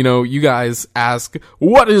 And you guys ask,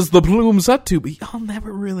 what is the Plumes up to? But y'all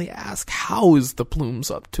never really ask, how is the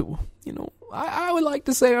Plumes up to? I would like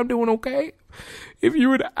to say I'm doing okay, if you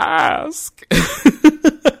would ask.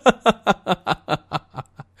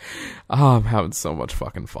 I'm having so much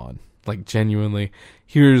fucking fun. Like, genuinely.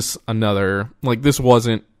 Here's another, this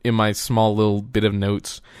wasn't in my small little bit of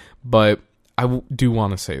notes, but I do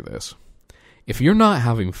want to say this. If you're not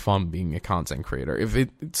having fun being a content creator, if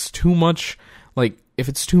it's too much, if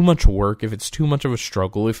it's too much work, if it's too much of a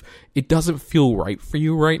struggle, if it doesn't feel right for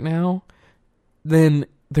you right now, then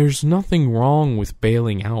there's nothing wrong with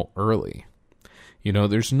bailing out early.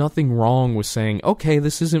 There's nothing wrong with saying, okay,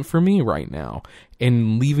 this isn't for me right now,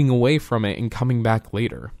 and leaving away from it and coming back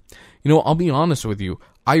later. I'll be honest with you.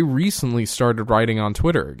 I recently started writing on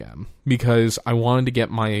Twitter again because I wanted to get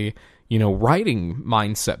my, writing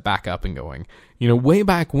mindset back up and going. Way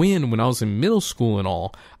back when I was in middle school and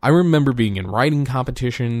all, I remember being in writing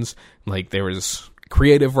competitions. There was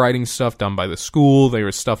creative writing stuff done by the school. There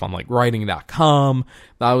was stuff on writing.com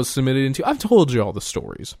that I was submitted into. I've told you all the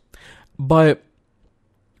stories. But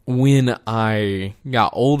when I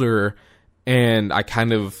got older and I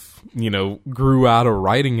kind of, grew out of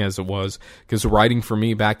writing as it was, because writing for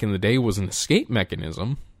me back in the day was an escape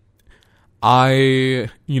mechanism, I,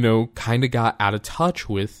 kind of got out of touch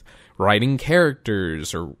with writing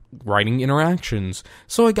characters or writing interactions.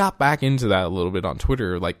 So I got back into that a little bit on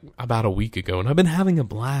Twitter like about a week ago, and I've been having a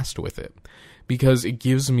blast with it because it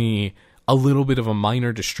gives me a little bit of a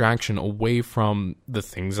minor distraction away from the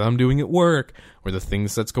things I'm doing at work or the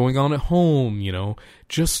things that's going on at home,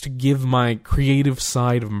 just to give my creative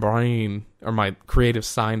side of brain, or my creative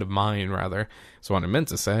side of mind rather, is what I meant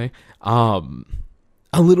to say, a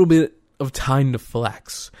little bit of time to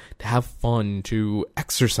flex, to have fun, to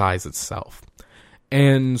exercise itself.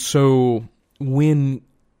 And so when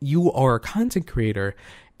you are a content creator,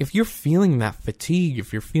 if you're feeling that fatigue,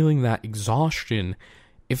 if you're feeling that exhaustion,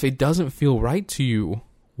 if it doesn't feel right to you,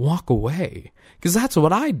 walk away. Because that's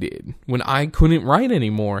what I did when I couldn't write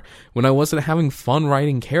anymore. When I wasn't having fun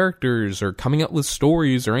writing characters or coming up with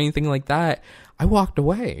stories or anything like that, I walked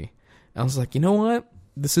away. I was like, you know what?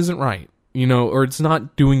 This isn't right. Or it's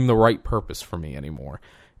not doing the right purpose for me anymore.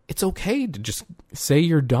 It's okay to just say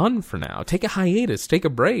you're done for now. Take a hiatus, take a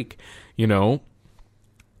break,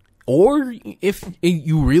 Or if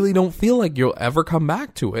you really don't feel like you'll ever come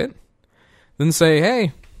back to it, then say,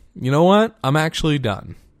 hey, you know what? I'm actually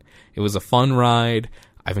done. It was a fun ride.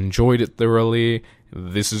 I've enjoyed it thoroughly.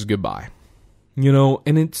 This is goodbye.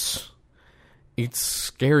 And it's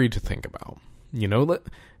scary to think about.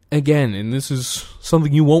 Again, and this is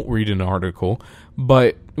something you won't read in an article,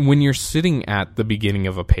 but when you're sitting at the beginning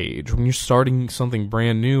of a page, when you're starting something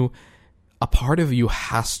brand new, a part of you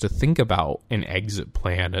has to think about an exit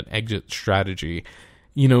plan, an exit strategy.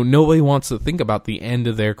 Nobody wants to think about the end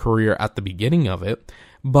of their career at the beginning of it,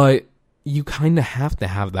 but you kind of have to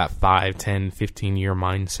have that 5, 10, 15-year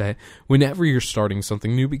mindset whenever you're starting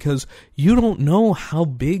something new, because you don't know how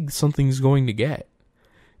big something's going to get.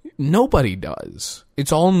 Nobody does.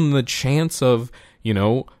 It's all in the chance of,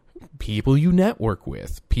 people you network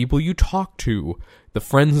with, people you talk to, the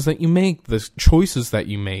friends that you make, the choices that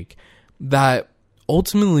you make, that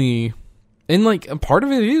ultimately, and a part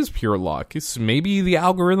of it is pure luck. It's maybe the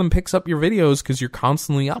algorithm picks up your videos because you're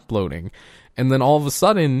constantly uploading, and then all of a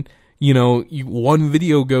sudden, one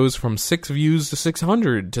video goes from 6 views to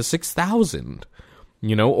 600 to 6,000,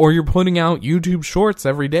 or you're putting out YouTube shorts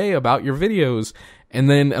every day about your videos, and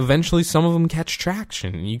then eventually some of them catch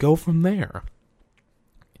traction, and you go from there.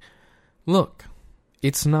 Look,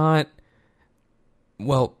 it's not,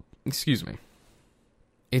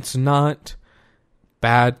 it's not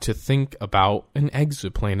bad to think about an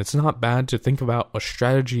exit plan. It's not bad to think about a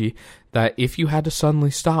strategy that if you had to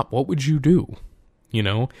suddenly stop, what would you do?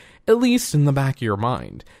 At least in the back of your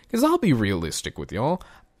mind. Because I'll be realistic with y'all.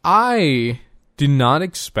 I did not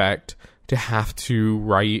expect to have to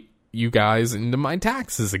write you guys into my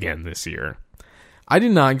taxes again this year. I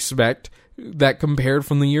did not expect that compared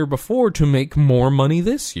from the year before to make more money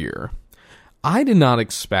this year. I did not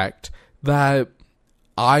expect that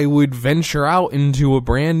I would venture out into a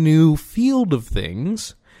brand new field of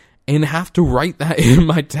things and have to write that in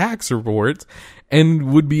my tax report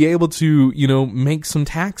and would be able to, make some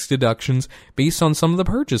tax deductions based on some of the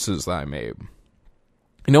purchases that I made.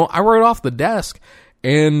 I wrote off the desk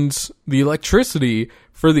and the electricity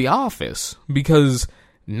for the office because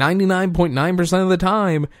 99.9% of the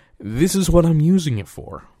time, this is what I'm using it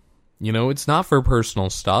for. It's not for personal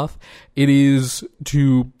stuff. It is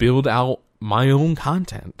to build out my own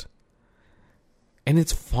content. And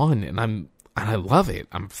it's fun, and I love it.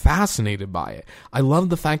 I'm fascinated by it. I love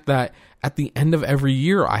the fact that at the end of every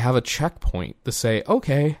year, I have a checkpoint to say,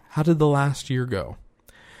 okay, how did the last year go?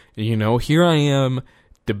 Here I am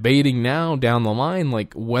debating now down the line,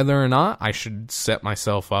 whether or not I should set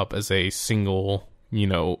myself up as a single,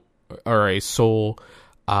 or a sole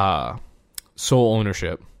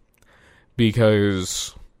ownership,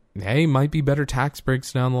 because, hey, might be better tax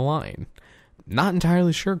breaks down the line. Not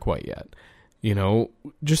entirely sure quite yet.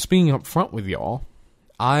 Just being upfront with y'all,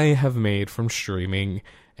 I have made from streaming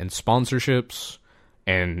and sponsorships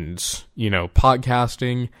and,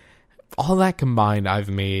 podcasting, all that combined, I've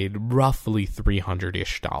made roughly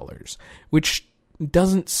 $300-ish, which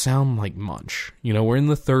doesn't sound like much. We're in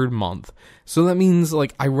the 3rd month. So that means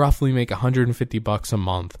I roughly make $150 a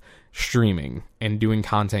month streaming and doing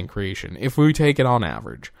content creation, if we take it on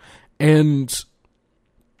average. And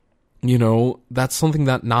that's something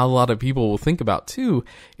that not a lot of people will think about too,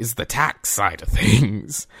 is the tax side of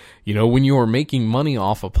things. When you are making money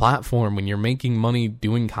off a platform, when you're making money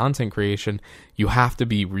doing content creation, you have to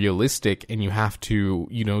be realistic and you have to,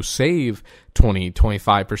 save 20,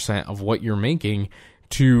 25% of what you're making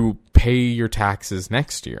to pay your taxes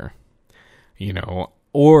next year,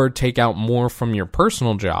 or take out more from your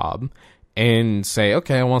personal job and say,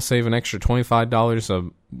 okay, I want to save an extra $25 a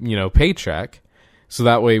paycheck. So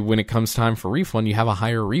that way, when it comes time for refund, you have a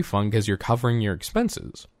higher refund because you're covering your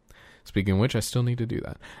expenses. Speaking of which, I still need to do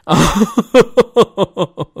that.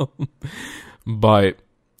 But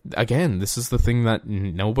again, this is the thing that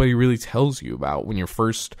nobody really tells you about when you're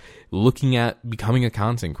first looking at becoming a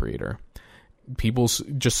content creator. People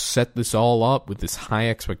just set this all up with this high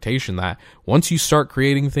expectation that once you start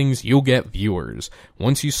creating things, you'll get viewers.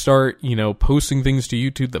 Once you start, posting things to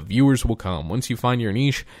YouTube, the viewers will come. Once you find your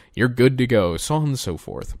niche, you're good to go, so on and so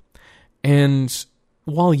forth. And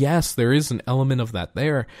while, yes, there is an element of that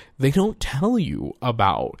there, they don't tell you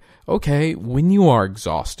about, okay, when you are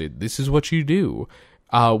exhausted, this is what you do.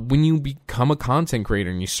 When you become a content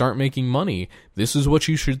creator and you start making money, this is what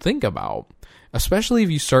you should think about. Especially if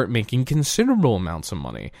you start making considerable amounts of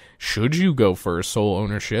money. Should you go for sole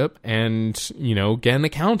ownership and, get an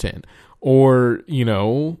accountant? Or,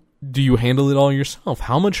 do you handle it all yourself?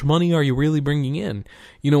 How much money are you really bringing in?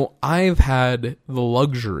 I've had the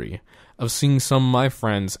luxury of seeing some of my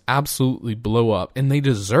friends absolutely blow up, and they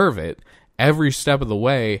deserve it every step of the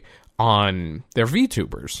way on their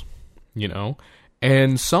VTubers,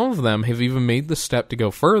 And some of them have even made the step to go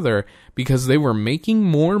further because they were making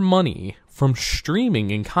more money from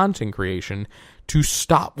streaming and content creation to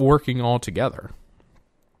stop working altogether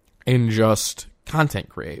and just content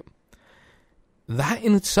create. That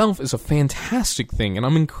in itself is a fantastic thing, and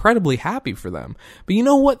I'm incredibly happy for them. But you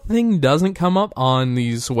know what thing doesn't come up on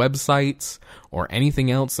these websites or anything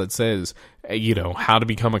else that says, how to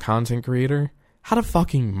become a content creator? How to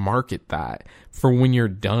fucking market that for when you're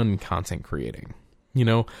done content creating.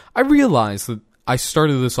 I realize that I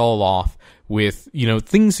started this all off with,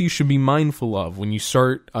 things you should be mindful of when you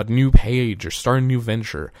start a new page or start a new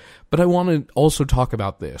venture. But I want to also talk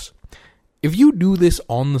about this. If you do this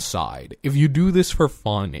on the side, if you do this for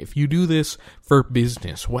fun, if you do this for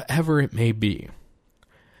business, whatever it may be,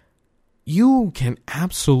 you can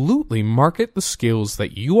absolutely market the skills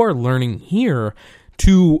that you are learning here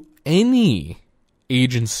to any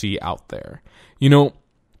agency out there.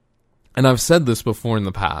 And I've said this before in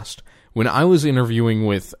the past, when I was interviewing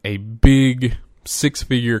with a big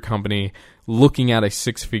 6-figure company looking at a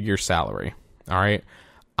 6-figure salary, all right,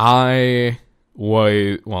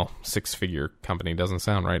 6-figure company doesn't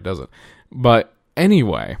sound right, does it? But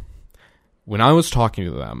anyway, when I was talking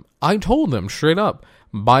to them, I told them straight up,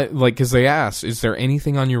 because they asked, is there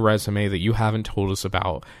anything on your resume that you haven't told us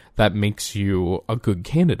about that makes you a good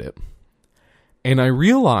candidate? And I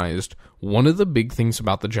realized one of the big things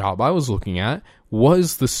about the job I was looking at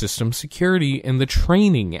was the system security and the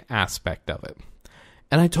training aspect of it.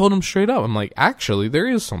 And I told him straight up, I'm like, actually, there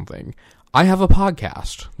is something. I have a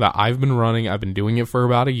podcast that I've been running. I've been doing it for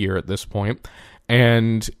about a year at this point.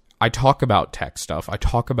 And I talk about tech stuff. I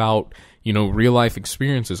talk about, real life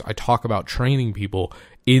experiences. I talk about training people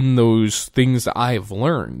in those things that I have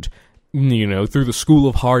learned, through the school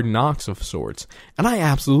of hard knocks of sorts. And I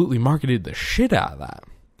absolutely marketed the shit out of that.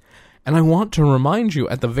 And I want to remind you,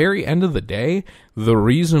 at the very end of the day, the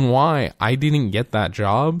reason why I didn't get that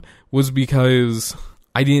job was because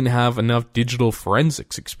I didn't have enough digital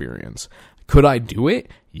forensics experience. Could I do it?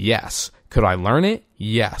 Yes. Could I learn it?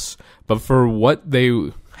 Yes. But for what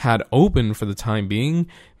they had open for the time being,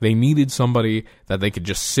 they needed somebody that they could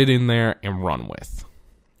just sit in there and run with,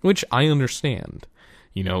 which I understand.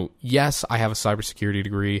 Yes, I have a cybersecurity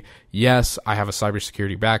degree. Yes, I have a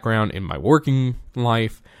cybersecurity background in my working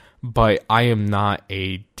life, but I am not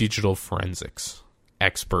a digital forensics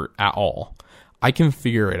expert at all. I can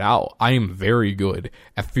figure it out. I am very good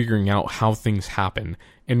at figuring out how things happen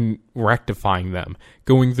and rectifying them,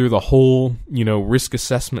 going through the whole, risk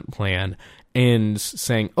assessment plan and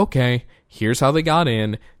saying, okay, here's how they got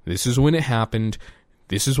in. This is when it happened.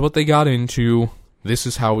 This is what they got into. This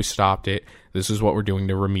is how we stopped it. This is what we're doing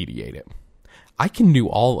to remediate it. I can do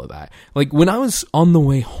all of that. Like when I was on the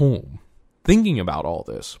way home thinking about all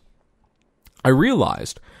this, I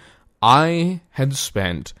realized I had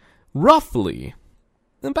spent roughly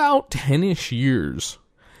about 10-ish years,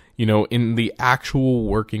 in the actual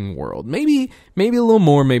working world. Maybe a little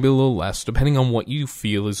more, maybe a little less, depending on what you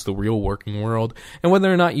feel is the real working world, and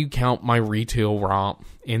whether or not you count my retail romp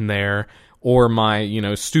in there, or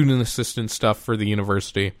my, student assistant stuff for the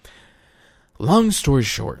university. Long story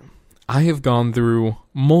short, I have gone through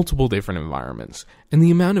multiple different environments, and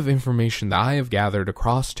the amount of information that I have gathered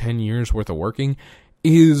across 10 years worth of working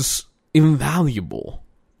is invaluable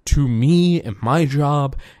to me and my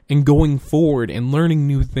job and going forward and learning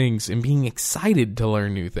new things and being excited to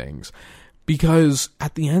learn new things. Because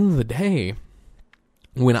at the end of the day,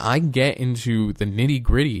 when I get into the nitty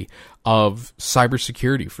gritty of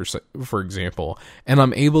cybersecurity, for example, and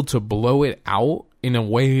I'm able to blow it out in a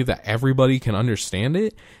way that everybody can understand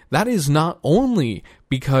it, that is not only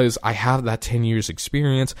because I have that 10 years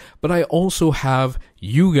experience, but I also have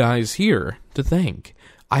you guys here to thank.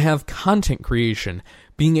 I have content creation,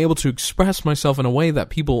 being able to express myself in a way that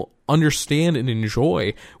people understand and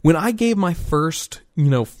enjoy. When I gave my first,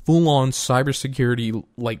 full-on cybersecurity,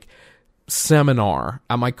 seminar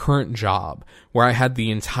at my current job, where I had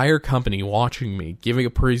the entire company watching me giving a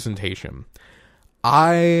presentation,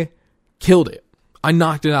 I killed it. I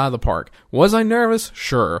knocked it out of the park. Was I nervous?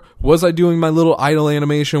 Sure. Was I doing my little idle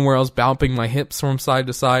animation where I was bouncing my hips from side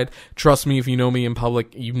to side? Trust me, if you know me in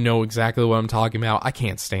public, you know exactly what I'm talking about. I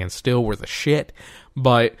can't stand still worth a shit.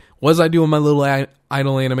 But was I doing my little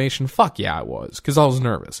idle animation? Fuck yeah, I was, because I was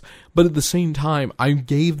nervous. But at the same time, I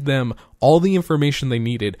gave them all the information they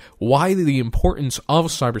needed, why the importance of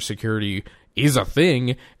cybersecurity is a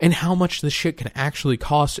thing, and how much this shit can actually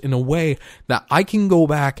cost in a way that I can go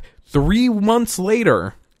back 3 months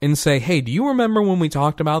later and say, hey, do you remember when we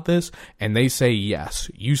talked about this? And they say, yes,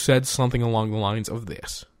 you said something along the lines of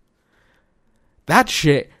this. That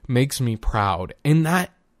shit makes me proud, and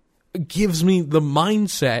that gives me the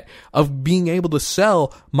mindset of being able to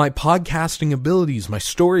sell my podcasting abilities, my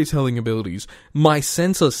storytelling abilities, my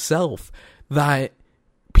sense of self that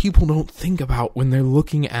people don't think about when they're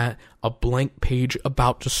looking at a blank page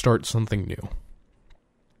about to start something new.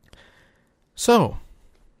 So,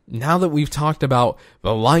 now that we've talked about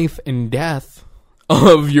the life and death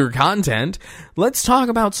of your content, let's talk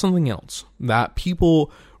about something else that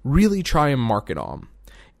people really try and market on.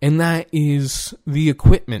 And that is the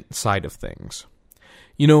equipment side of things.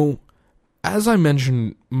 As I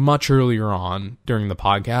mentioned much earlier on during the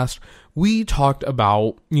podcast, we talked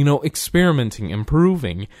about, experimenting,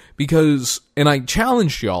 improving, and I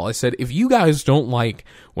challenged y'all. I said, if you guys don't like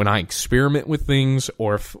when I experiment with things,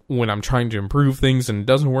 or when I'm trying to improve things and it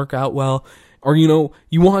doesn't work out well, or, you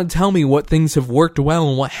want to tell me what things have worked well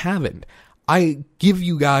and what haven't, I give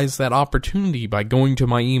you guys that opportunity by going to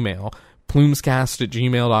my email,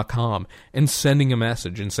 plumescast@gmail.com, and sending a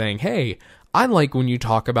message and saying, hey, I like when you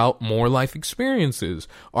talk about more life experiences,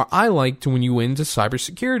 or I liked when you went into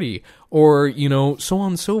cybersecurity, or, so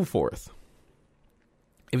on and so forth.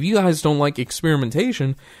 If you guys don't like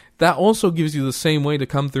experimentation, that also gives you the same way to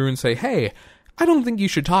come through and say, hey, I don't think you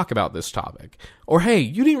should talk about this topic. Or, hey,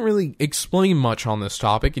 you didn't really explain much on this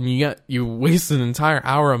topic, and you wasted an entire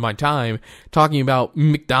hour of my time talking about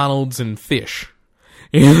McDonald's and fish.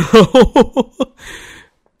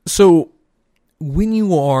 So, when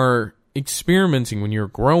you are experimenting, when you're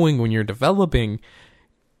growing, when you're developing,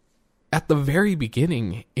 at the very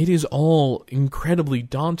beginning, it is all incredibly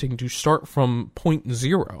daunting to start from point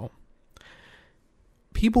zero.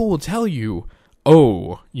 People will tell you,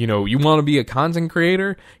 oh, you want to be a content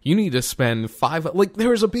creator? You need to spend there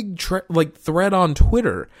was a big thread on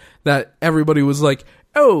Twitter that everybody was like,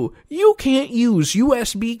 oh, you can't use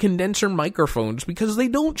USB condenser microphones because they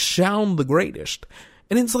don't sound the greatest.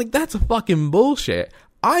 And it's like, that's fucking bullshit.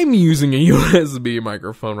 I'm using a USB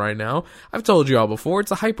microphone right now. I've told you all before,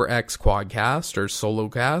 it's a HyperX Quadcast or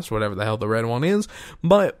Solocast, whatever the hell the red one is.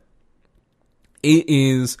 But it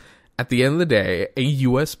is, at the end of the day, a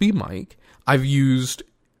USB mic. I've used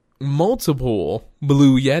multiple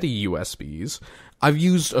Blue Yeti USBs. I've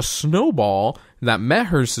used a Snowball that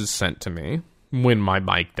Mehers has sent to me when my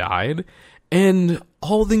mic died. And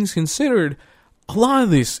all things considered, a lot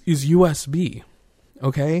of this is USB.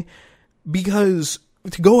 Okay? Because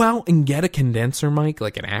to go out and get a condenser mic,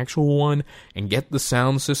 like an actual one, and get the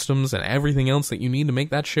sound systems and everything else that you need to make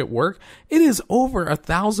that shit work, it is over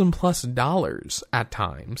 $1,000+ at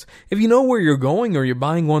times. If you know where you're going or you're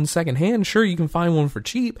buying one secondhand, sure, you can find one for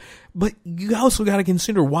cheap, but you also got to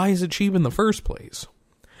consider, why is it cheap in the first place?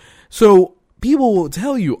 So people will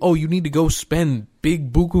tell you, oh, you need to go spend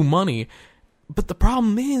big buku money, but the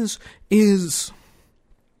problem is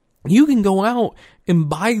you can go out and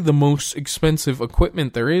buy the most expensive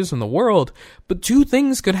equipment there is in the world, but two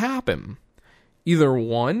things could happen. Either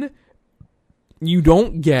one, you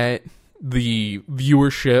don't get the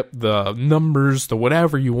viewership, the numbers, the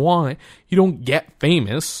whatever you want. You don't get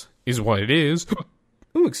famous, is what it is.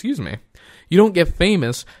 Ooh, excuse me. You don't get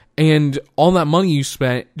famous, and all that money you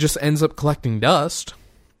spent just ends up collecting dust.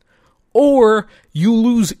 Or you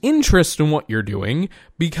lose interest in what you're doing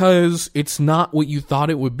because it's not what you thought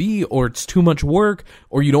it would be, or it's too much work,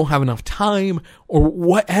 or you don't have enough time, or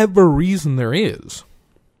whatever reason there is.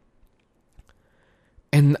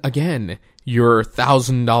 And again, your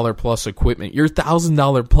 $1,000 plus equipment, your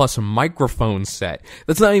 $1,000 plus microphone set,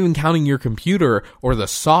 that's not even counting your computer or the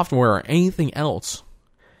software or anything else,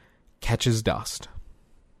 catches dust.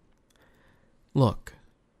 Look,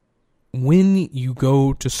 when you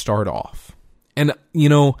go to start off, and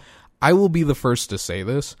I will be the first to say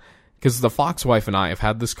this, because the Fox wife and I have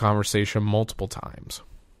had this conversation multiple times.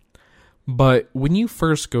 But when you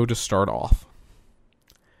first go to start off,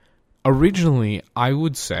 originally I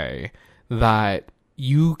would say that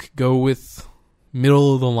you could go with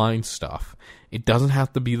middle of the line stuff. It doesn't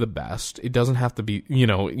have to be the best. It doesn't have to be,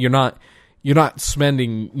 you're not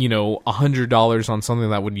spending, $100 on something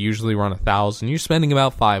that would usually run $1,000. You're spending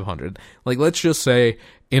about $500. Like, let's just say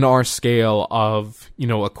in our scale of,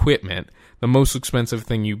 equipment, the most expensive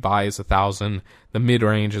thing you buy is $1,000. The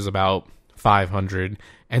mid-range is about $500.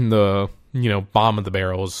 And the, bottom of the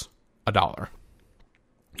barrel is $1.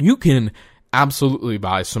 You can absolutely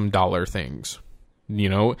buy some dollar things,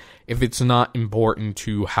 if it's not important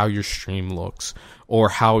to how your stream looks or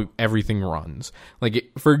how everything runs.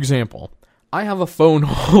 Like, for example, I have a phone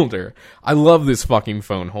holder. I love this fucking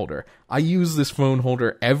phone holder. I use this phone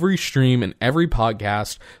holder every stream and every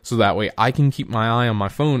podcast, so that way I can keep my eye on my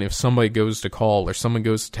phone. If somebody goes to call or someone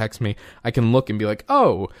goes to text me, I can look and be like,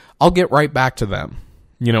 oh, I'll get right back to them,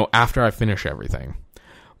 after I finish everything.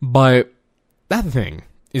 But that thing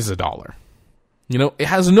is $1. It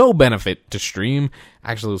has no benefit to stream.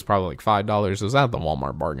 Actually, it was probably like $5. It was at the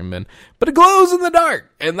Walmart bargain bin. But it glows in the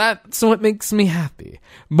dark, and that's what makes me happy.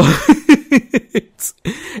 But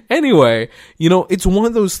anyway, it's one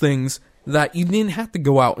of those things that you didn't have to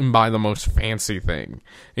go out and buy the most fancy thing.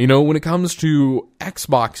 When it comes to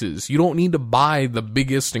Xboxes, you don't need to buy the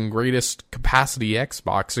biggest and greatest capacity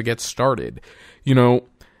Xbox to get started.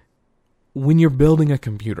 When you're building a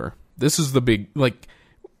computer, this is the big,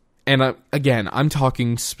 and again, I'm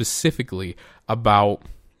talking specifically about,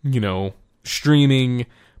 streaming,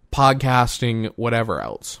 podcasting, whatever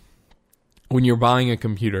else. When you're buying a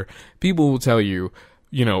computer, people will tell you,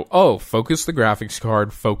 oh, focus the graphics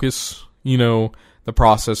card, focus, the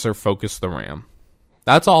processor, focus the RAM.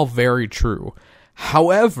 That's all very true.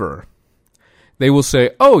 However, they will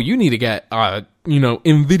say, oh, you need to get,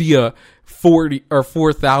 NVIDIA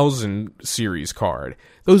 4000 series card.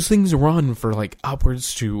 Those things run for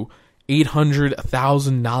upwards to $800,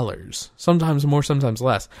 $1,000. Sometimes more, sometimes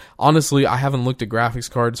less. Honestly, I haven't looked at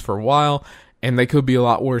graphics cards for a while, and they could be a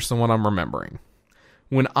lot worse than what I'm remembering.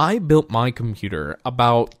 When I built my computer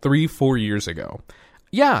about 3-4 years ago,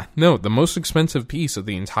 the most expensive piece of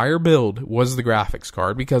the entire build was the graphics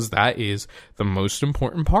card, because that is the most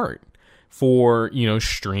important part for,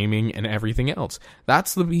 streaming and everything else.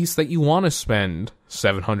 That's the piece that you want to spend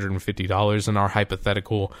 $750 in our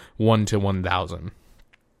hypothetical 1 to 1,000.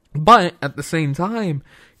 But at the same time,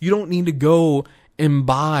 you don't need to go and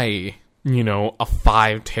buy, a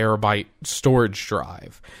 5 terabyte storage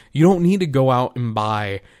drive. You don't need to go out and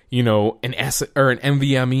buy, an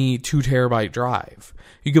NVMe 2 terabyte drive.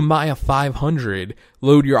 You can buy a 500,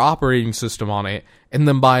 load your operating system on it, and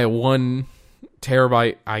then buy a 1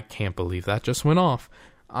 terabyte. I can't believe that just went off.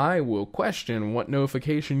 I will question what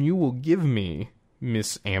notification you will give me,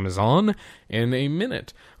 Miss Amazon, in a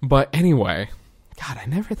minute. But anyway, God, I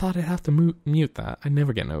never thought I'd have to mute that. I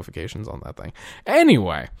never get notifications on that thing.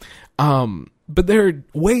 Anyway, but there are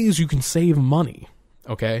ways you can save money,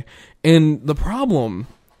 okay? And the problem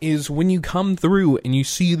is when you come through and you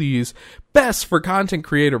see these best for content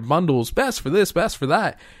creator bundles, best for this, best for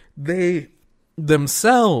that, they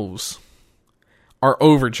themselves are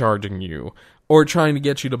overcharging you or trying to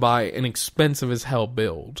get you to buy an expensive as hell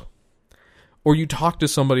build. Or you talk to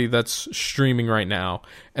somebody that's streaming right now,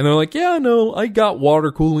 and they're like, yeah, no, I got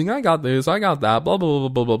water cooling, I got this, I got that, blah, blah, blah,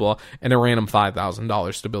 blah, blah, blah, and it ran them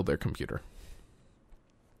 $5,000 to build their computer.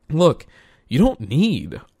 Look, you don't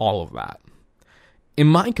need all of that. In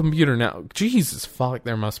my computer now, Jesus fuck,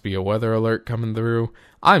 there must be a weather alert coming through.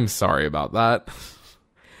 I'm sorry about that.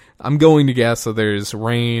 I'm going to guess that there's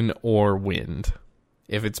rain or wind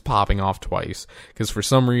if it's popping off twice, because for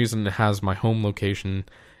some reason it has my home location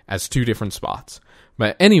as 2 different spots.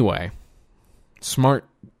 But anyway, smart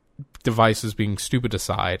devices being stupid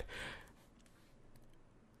aside,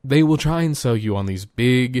 they will try and sell you on these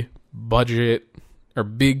big budget or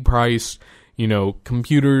big price,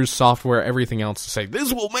 computers, software, everything else to say,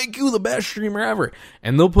 this will make you the best streamer ever.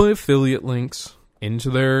 And they'll put affiliate links into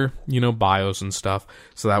their, bios and stuff.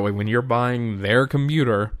 So that way when you're buying their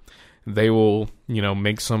computer, they will,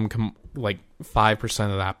 make some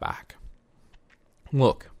 5% of that back.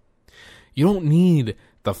 Look, you don't need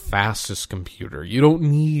the fastest computer. You don't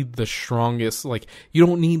need the strongest, you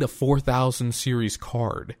don't need a 4000 series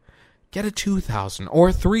card get a 2,000 or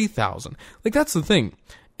a 3,000. Like, that's the thing,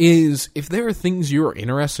 is if there are things you're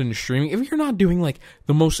interested in streaming, if you're not doing like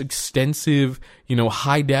the most extensive,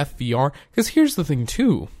 high def VR, because here's the thing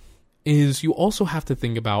too, is you also have to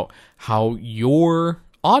think about how your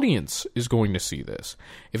audience is going to see this.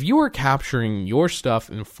 If you are capturing your stuff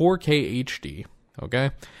in 4K HD,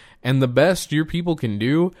 okay, and the best your people can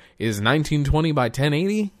do is 1920 by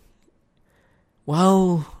 1080,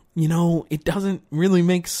 well, it doesn't really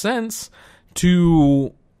make sense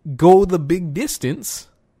to go the big distance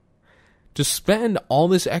to spend all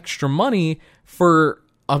this extra money for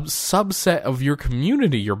a subset of your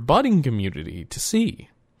community, your budding community, to see.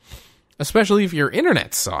 Especially if your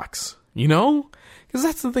internet sucks, Because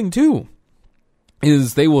that's the thing too,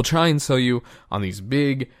 is they will try and sell you on these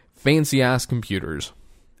big, fancy-ass computers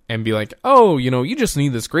and be like, oh, you just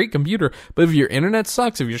need this great computer, but if your internet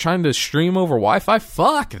sucks, if you're trying to stream over Wi-Fi,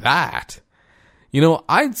 fuck that.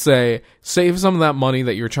 I'd say save some of that money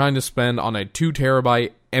that you're trying to spend on a 2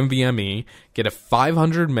 terabyte NVMe, get a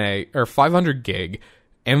 500 gig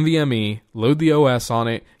NVMe, load the OS on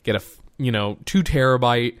it, get a 2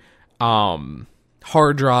 terabyte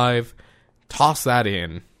hard drive, toss that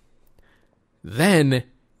in, then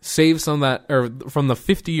save some of that, or from the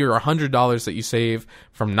 $50 or $100 that you save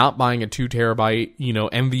from not buying a 2 terabyte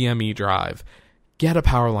NVMe drive, get a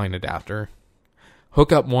power line adapter.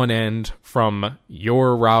 Hook up one end from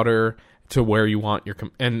your router to where you want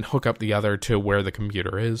and hook up the other to where the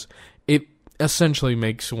computer is. It essentially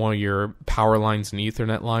makes one of your power lines an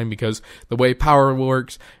Ethernet line, because the way power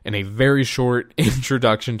works, in a very short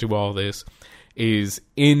introduction to all this, is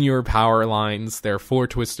in your power lines, there are 4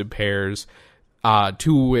 twisted pairs, 2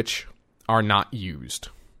 of which are not used,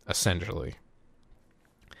 essentially.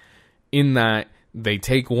 In that, they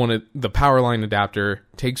take the power line adapter,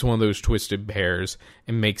 takes one of those twisted pairs,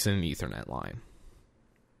 and makes it an Ethernet line.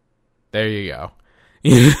 There you go.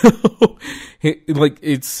 Like,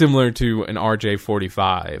 it's similar to an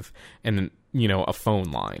RJ45 and, a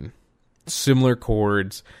phone line. Similar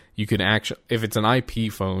cords. You can actually, if it's an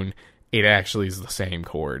IP phone, it actually is the same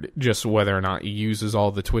cord. Just whether or not it uses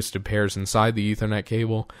all the twisted pairs inside the Ethernet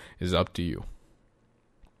cable is up to you.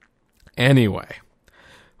 Anyway.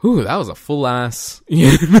 Ooh, that was a full-ass,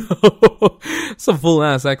 it's a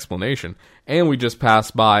full-ass explanation. And we just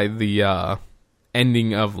passed by the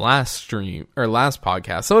ending of last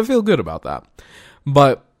podcast, so I feel good about that.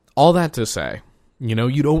 But all that to say,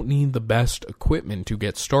 you don't need the best equipment to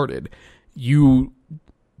get started. You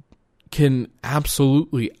can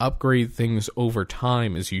absolutely upgrade things over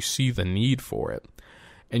time as you see the need for it.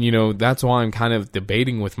 And, that's why I'm kind of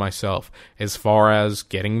debating with myself as far as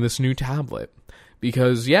getting this new tablet.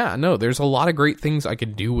 Because, there's a lot of great things I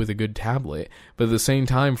could do with a good tablet. But at the same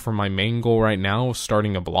time, for my main goal right now,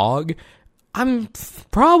 starting a blog, I'm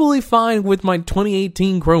probably fine with my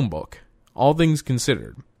 2018 Chromebook, all things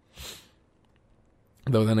considered.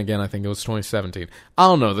 Though then again, I think it was 2017. I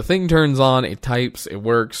don't know. The thing turns on, it types, it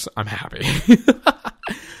works. I'm happy.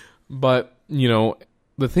 But,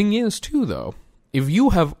 the thing is, too, though, if you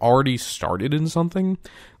have already started in something,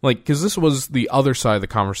 like, because this was the other side of the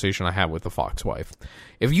conversation I had with the Fox wife.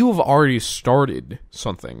 If you have already started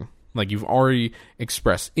something, like you've already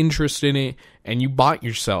expressed interest in it, and you bought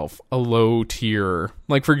yourself a low tier,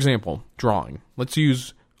 like, for example, drawing. Let's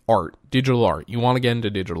use art, digital art. You want to get into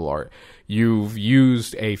digital art. You've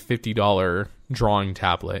used a $50 drawing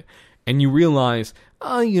tablet, and you realize,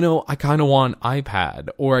 I kind of want an iPad,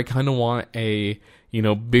 or I kind of want a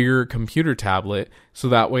bigger computer tablet, so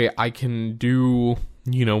that way I can do,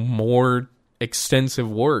 more extensive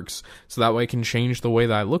works, so that way I can change the way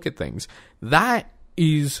that I look at things. That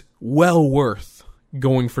is well worth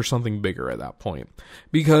going for something bigger at that point.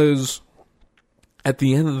 Because at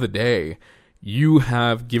the end of the day, you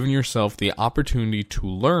have given yourself the opportunity to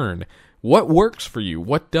learn what works for you,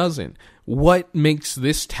 what doesn't, what makes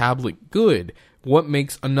this tablet good, what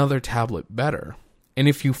makes another tablet better. And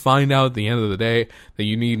if you find out at the end of the day that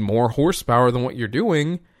you need more horsepower than what you're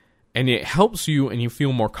doing, and it helps you and you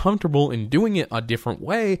feel more comfortable in doing it a different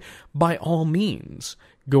way, by all means,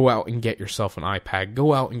 go out and get yourself an iPad,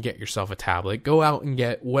 go out and get yourself a tablet, go out and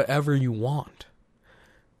get whatever you want.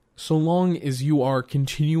 So long as you are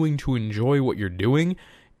continuing to enjoy what you're doing,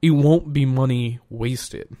 it won't be money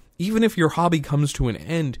wasted. Even if your hobby comes to an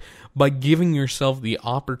end, by giving yourself the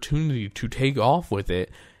opportunity to take off with it,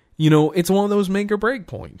 it's one of those make or break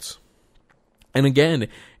points. And again,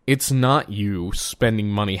 it's not you spending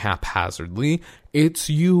money haphazardly.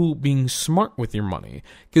 It's you being smart with your money.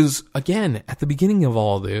 Because again, at the beginning of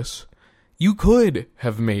all this, you could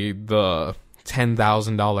have made the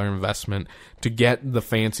 $10,000 investment to get the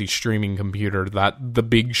fancy streaming computer that the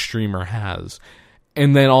big streamer has.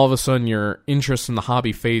 And then all of a sudden your interest in the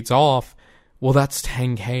hobby fades off. Well, that's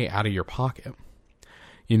 $10K out of your pocket.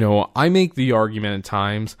 You know, I make the argument at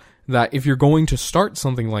times that if you're going to start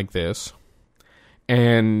something like this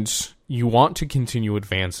and you want to continue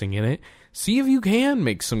advancing in it, see if you can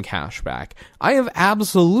make some cash back. I have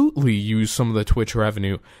absolutely used some of the Twitch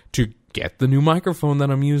revenue to get the new microphone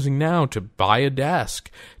that I'm using now, to buy a desk,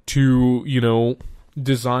 to, you know,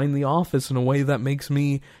 design the office in a way that makes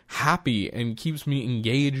me happy and keeps me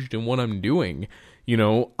engaged in what I'm doing. You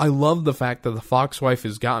know, I love the fact that the Foxwife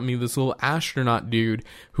has got me this little astronaut dude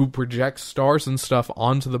who projects stars and stuff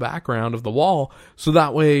onto the background of the wall, so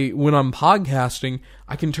that way when I'm podcasting,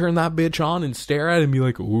 I can turn that bitch on and stare at it and be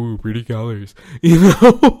like, ooh, pretty colors, you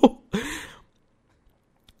know?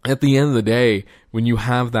 At the end of the day, when you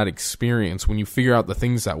have that experience, when you figure out the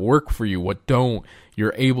things that work for you, what don't,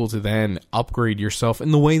 you're able to then upgrade yourself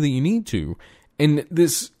in the way that you need to. And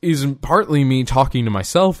this is partly me talking to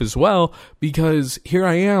myself as well, because here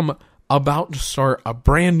I am about to start a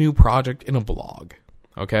brand new project in a blog,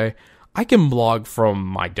 okay? I can blog from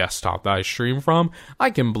my desktop that I stream from. I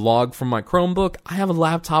can blog from my Chromebook. I have a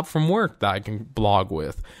laptop from work that I can blog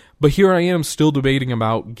with. But here I am still debating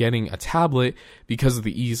about getting a tablet because of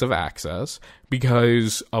the ease of access,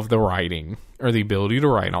 because of the writing, or the ability to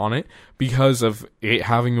write on it, because of it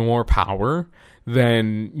having more power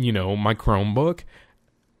than, you know, my Chromebook.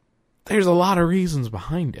 There's a lot of reasons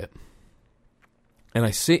behind it. And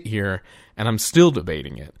I sit here and I'm still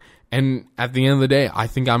debating it. And at the end of the day, I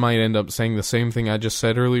think I might end up saying the same thing I just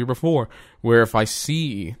said earlier before, where if I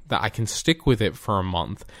see that I can stick with it for a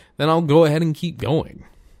month, then I'll go ahead and keep going,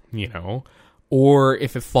 you know? Or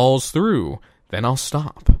if it falls through, then I'll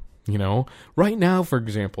stop, you know? Right now, for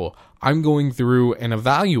example, I'm going through and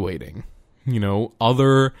evaluating, you know,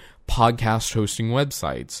 other podcast hosting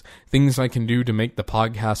websites, things I can do to make the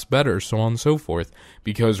podcast better, so on and so forth.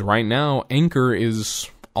 Because right now, Anchor is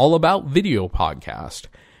all about video podcast.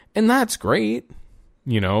 And that's great.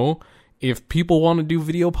 You know, if people want to do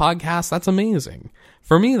video podcasts, that's amazing.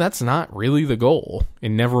 For me, that's not really the goal. It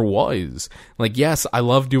never was. Like, yes, I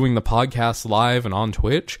love doing the podcast live and on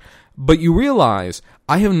Twitch, but you realize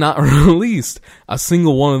I have not released a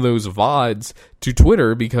single one of those VODs to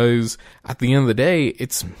Twitter because at the end of the day,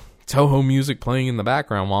 it's Toho music playing in the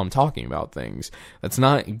background while I'm talking about things. That's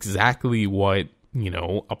not exactly what, you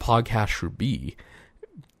know, a podcast should be.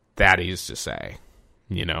 That is to say,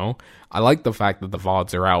 you know, I like the fact that the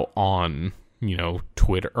VODs are out on, you know,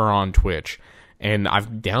 Twitter or on Twitch, and I've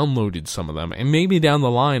downloaded some of them, and maybe down the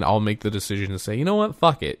line I'll make the decision to say, you know what,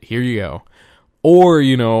 fuck it, here you go. Or,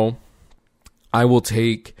 you know, I will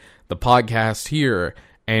take the podcast here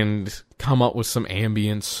and come up with some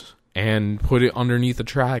ambience and put it underneath a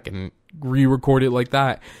track and re-record it like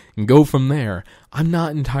that and go from there. I'm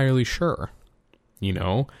not entirely sure. You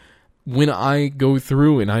know, when I go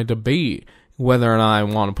through and I debate whether or not I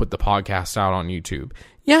want to put the podcast out on YouTube,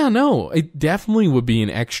 yeah, no, it definitely would be an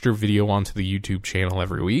extra video onto the YouTube channel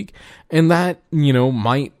every week. And that, you know,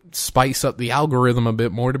 might spice up the algorithm a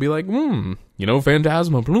bit more to be like, you know,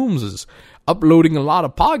 Phantasma Blooms is uploading a lot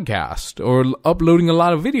of podcasts or uploading a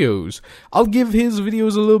lot of videos. I'll give his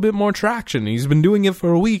videos a little bit more traction. He's been doing it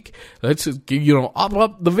for a week. Let's, you know,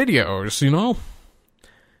 up the videos, you know?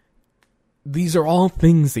 These are all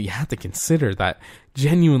things that you have to consider that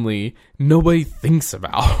genuinely nobody thinks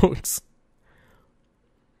about.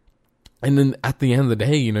 And then at the end of the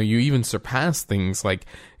day, you know, you even surpass things like,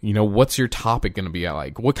 you know, what's your topic going to be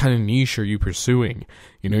like? What kind of niche are you pursuing?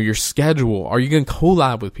 You know, your schedule. Are you going to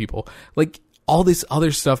collab with people? Like, all this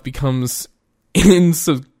other stuff becomes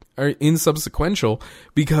insubsequential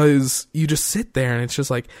because you just sit there and it's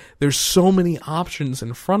just like, there's so many options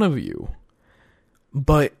in front of you.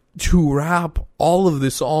 But to wrap all of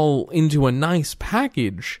this all into a nice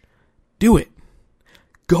package, do it.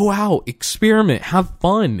 Go out, experiment, have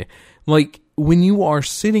fun. Like, when you are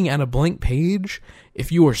sitting at a blank page,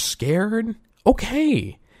 if you are scared,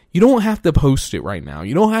 okay. You don't have to post it right now.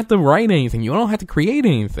 You don't have to write anything. You don't have to create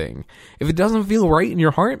anything. If it doesn't feel right in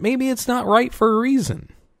your heart, maybe it's not right for a reason.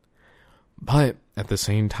 But at the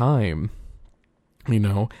same time, you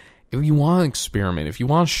know, if you want to experiment, if you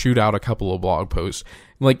want to shoot out a couple of blog posts,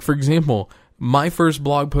 like, for example, my first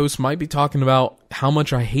blog post might be talking about how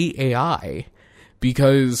much I hate AI,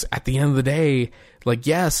 Because at the end of the day, like,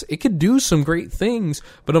 yes, it could do some great things,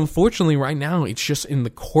 but unfortunately right now it's just in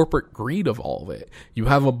the corporate greed of all of it. You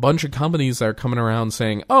have a bunch of companies that are coming around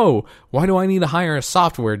saying, oh, why do I need to hire a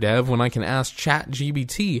software dev when I can ask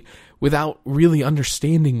ChatGPT, without really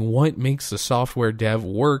understanding what makes the software dev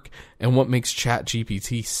work and what makes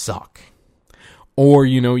ChatGPT suck. Or,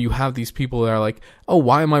 you have these people that are like, oh,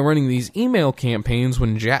 why am I running these email campaigns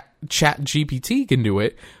when ChatGPT can do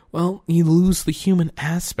it? Well, you lose the human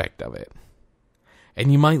aspect of it.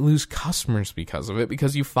 And you might lose customers because of it,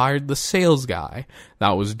 because you fired the sales guy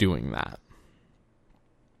that was doing that.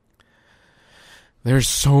 There's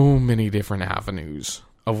so many different avenues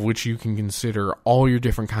of which you can consider all your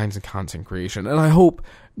different kinds of content creation. And I hope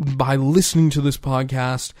by listening to this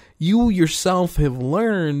podcast, you yourself have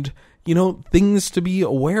learned, things to be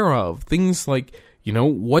aware of. Things like,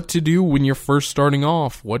 what to do when you're first starting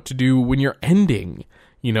off, what to do when you're ending.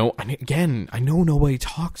 And again, I know nobody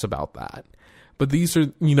talks about that. But these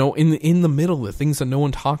are, in the middle, the things that no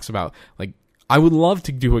one talks about. Like, I would love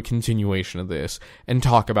to do a continuation of this and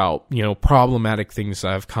talk about, problematic things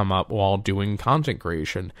that have come up while doing content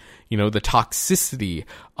creation. The toxicity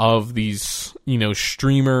of these,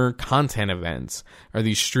 streamer content events, or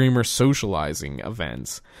these streamer socializing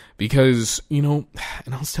events. Because, and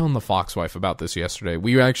I was telling the Fox wife about this yesterday.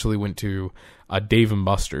 We actually went to a Dave &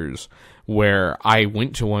 Buster's, where I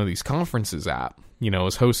went to one of these conferences at. It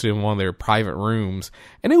was hosted in one of their private rooms,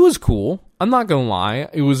 and it was cool. I'm not going to lie.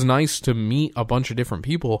 It was nice to meet a bunch of different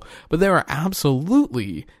people, but there are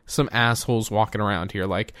absolutely some assholes walking around here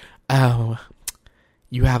like, oh,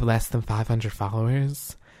 you have less than 500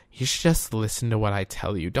 followers? You should just listen to what I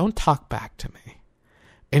tell you. Don't talk back to me.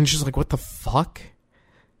 And she's like, what the fuck?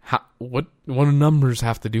 What do numbers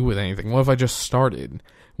have to do with anything? What if I just started?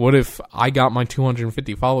 What if I got my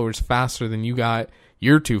 250 followers faster than you got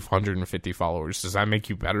your 250 followers? Does that make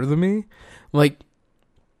you better than me? Like,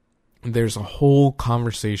 there's a whole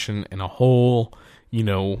conversation and a whole,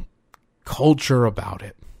 culture about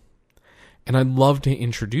it. And I'd love to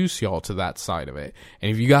introduce y'all to that side of it. And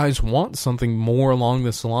if you guys want something more along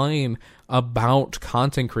this line about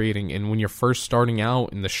content creating and when you're first starting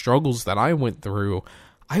out and the struggles that I went through,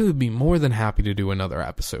 I would be more than happy to do another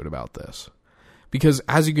episode about this. Because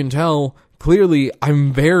as you can tell, clearly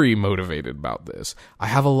I'm very motivated about this. I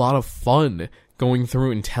have a lot of fun going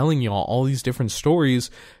through and telling y'all all these different stories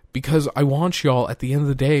because I want y'all at the end of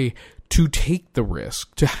the day to take the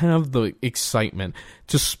risk, to have the excitement,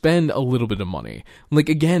 to spend a little bit of money. Like,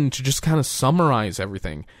 again, to just kind of summarize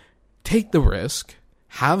everything. Take the risk.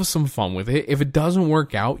 Have some fun with it. If it doesn't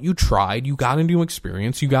work out, you tried, you got a new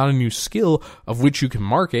experience, you got a new skill of which you can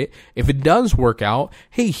market. If it does work out,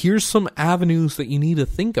 hey, here's some avenues that you need to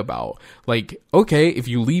think about. Like, okay, if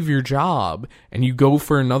you leave your job and you go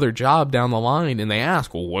for another job down the line and they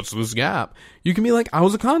ask, well, what's this gap? You can be like, I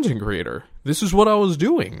was a content creator. This is what I was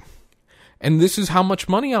doing. And this is how much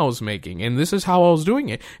money I was making. And this is how I was doing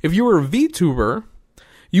it. If you were a VTuber,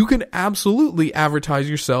 you could absolutely advertise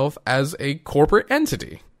yourself as a corporate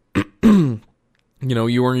entity. You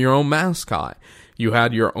were your own mascot. You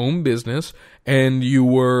had your own business, and you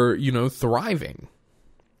were, thriving.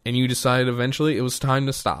 And you decided eventually it was time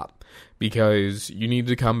to stop because you needed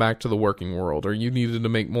to come back to the working world, or you needed to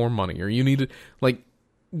make more money, or you needed,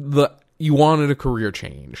 you wanted a career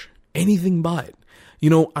change. Anything but.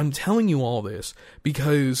 I'm telling you all this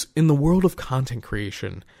because in the world of content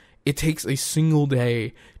creation, it takes a single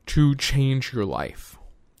day to change your life.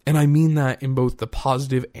 And I mean that in both the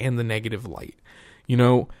positive and the negative light.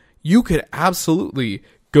 You could absolutely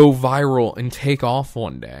go viral and take off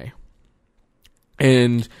one day.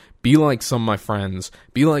 And be like some of my friends,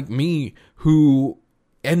 be like me, who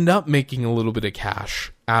end up making a little bit of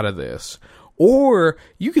cash out of this. Or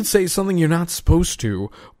you could say something you're not supposed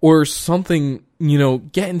to, or something,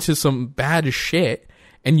 get into some bad shit,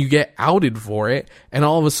 and you get outed for it, and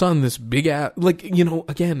all of a sudden this big ass,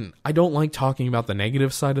 again, I don't like talking about the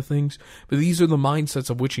negative side of things, but these are the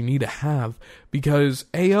mindsets of which you need to have, because,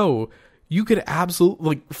 you could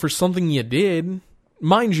absolutely, for something you did,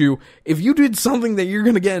 mind you, if you did something that you're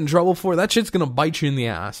going to get in trouble for, that shit's going to bite you in the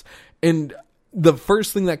ass. And the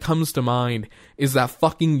first thing that comes to mind is that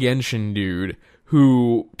fucking Genshin dude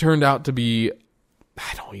who turned out to be,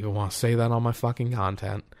 I don't even want to say that on my fucking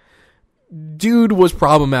content. Dude was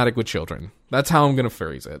problematic with children. That's how I'm going to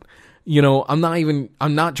phrase it. I'm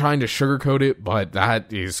not trying to sugarcoat it, but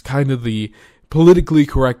that is kind of the politically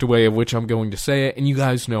correct way of which I'm going to say it. And you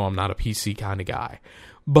guys know I'm not a PC kind of guy.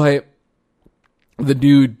 But the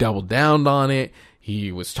dude doubled down on it.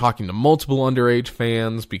 He was talking to multiple underage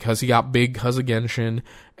fans because he got big because of Genshin.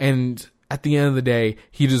 And at the end of the day,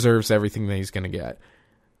 he deserves everything that he's going to get.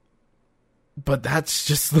 But that's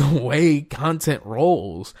just the way content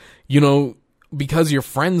rolls. Because you're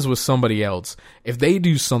friends with somebody else, if they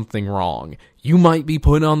do something wrong, you might be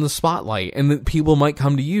put on the spotlight and that people might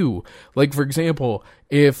come to you. Like, for example,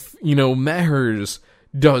 if, Mehers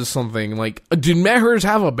does something like, did Mehers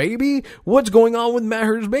have a baby? What's going on with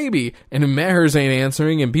Mehers' baby? And if Mehers ain't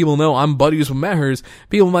answering and people know I'm buddies with Mehers,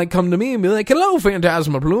 people might come to me and be like, hello,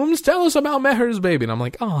 Phantasma Plumes, tell us about Mehers' baby. And I'm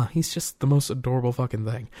like, oh, he's just the most adorable fucking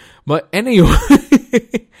thing. But anyway,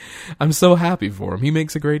 I'm so happy for him. He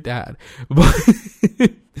makes a great dad. But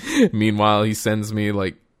meanwhile, he sends me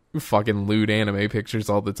like fucking lewd anime pictures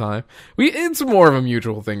all the time. It's more of a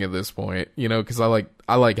mutual thing at this point, because I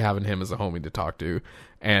like having him as a homie to talk to,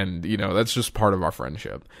 and that's just part of our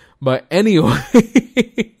friendship. But anyway,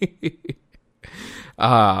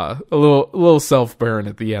 a little self burn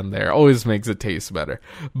at the end there always makes it taste better.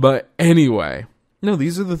 But anyway, no,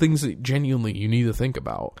 these are the things that genuinely you need to think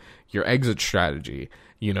about. Your exit strategy,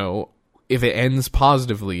 if it ends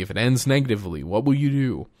positively, if it ends negatively, what will you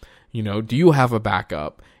do? Do you have a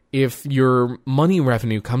backup? If your money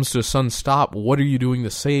revenue comes to a sudden stop, what are you doing to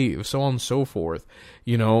save? So on and so forth,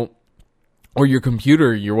 or your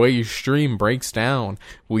computer, your way you stream breaks down.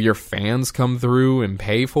 Will your fans come through and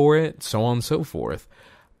pay for it? So on and so forth.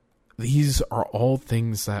 These are all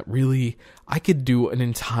things that really, I could do an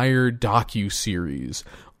entire docu-series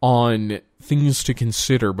on things to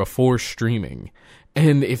consider before streaming.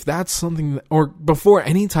 And if that's something, or before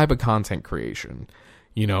any type of content creation,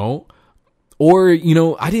 or,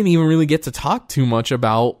 I didn't even really get to talk too much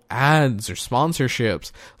about ads or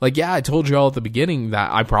sponsorships. Like, yeah, I told you all at the beginning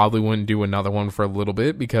that I probably wouldn't do another one for a little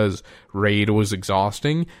bit because Raid was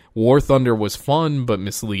exhausting. War Thunder was fun, but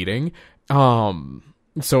misleading.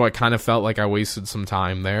 So I kind of felt like I wasted some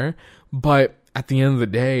time there. But at the end of the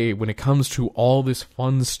day, when it comes to all this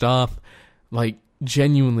fun stuff, like,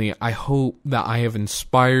 genuinely, I hope that I have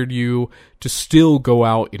inspired you to still go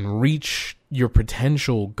out and reach your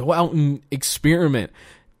potential. Go out and experiment.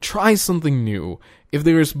 Try something new. If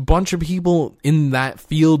there's a bunch of people in that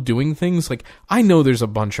field doing things, like, I know there's a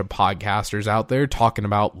bunch of podcasters out there talking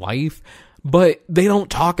about life, but they don't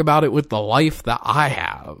talk about it with the life that I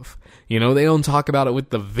have. They don't talk about it with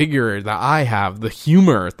the vigor that I have, the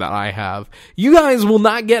humor that I have. You guys will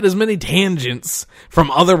not get as many tangents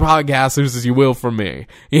from other podcasters as you will from me,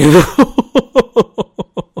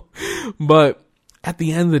 But at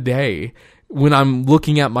the end of the day, when I'm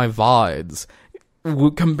looking at my VODs,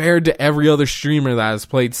 compared to every other streamer that has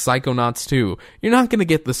played Psychonauts 2, you're not going to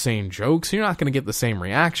get the same jokes, you're not going to get the same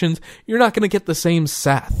reactions, you're not going to get the same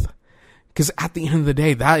Seth. Because at the end of the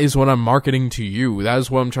day, that is what I'm marketing to you. That is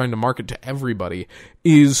what I'm trying to market to everybody,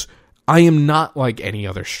 is I am not like any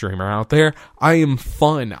other streamer out there. I am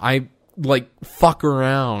fun. I fuck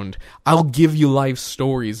around. I'll give you life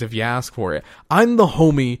stories if you ask for it. I'm the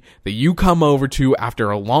homie that you come over to after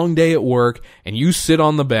a long day at work and you sit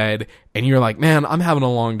on the bed and you're like, man, I'm having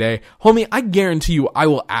a long day. Homie, I guarantee you I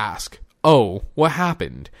will ask, oh, what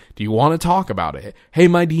happened? Do you want to talk about it? Hey,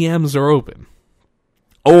 my DMs are open.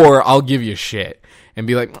 Or I'll give you shit and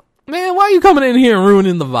be like, man, why are you coming in here and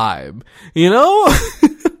ruining the vibe?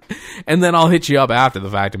 And then I'll hit you up after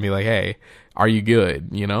the fact and be like, hey, are you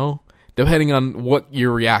good? Depending on what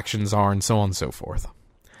your reactions are and so on and so forth.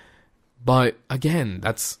 But again,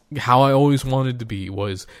 that's how I always wanted to be,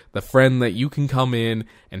 was the friend that you can come in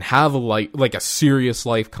and have a serious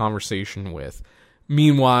life conversation with.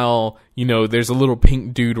 Meanwhile, there's a little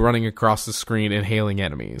pink dude running across the screen inhaling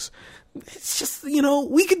enemies. It's just,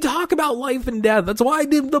 we can talk about life and death. That's why I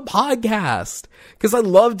did the podcast. Because I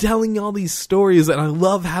love telling all these stories and I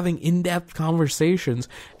love having in-depth conversations.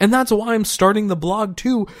 And that's why I'm starting the blog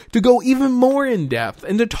too, to go even more in-depth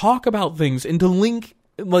and to talk about things and to link.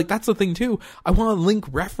 That's the thing too. I want to link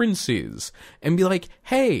references and be like,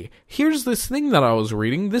 hey, here's this thing that I was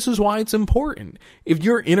reading. This is why it's important. If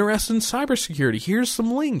you're interested in cybersecurity, here's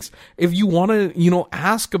some links. If you want to,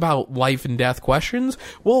 ask about life and death questions,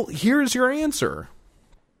 well, here's your answer.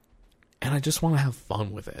 And I just want to have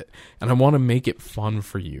fun with it. And I want to make it fun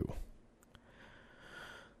for you.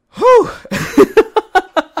 Whew.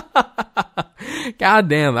 God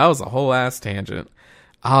damn, that was a whole ass tangent.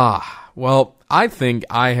 Well, I think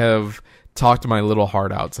I have talked my little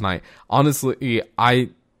heart out tonight. Honestly,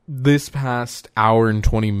 this past hour and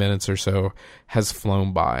 20 minutes or so has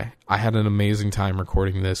flown by. I had an amazing time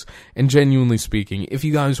recording this. And genuinely speaking, if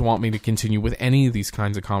you guys want me to continue with any of these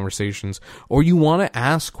kinds of conversations, or you want to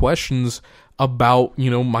ask questions about,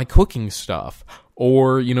 my cooking stuff,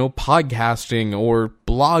 or, podcasting, or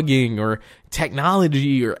blogging, or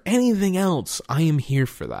technology, or anything else, I am here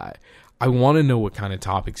for that. I want to know what kind of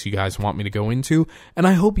topics you guys want me to go into, and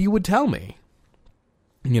I hope you would tell me.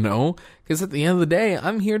 Because at the end of the day,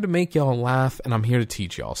 I'm here to make y'all laugh, and I'm here to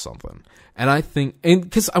teach y'all something. And I think, and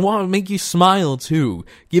because I want to make you smile too,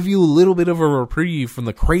 give you a little bit of a reprieve from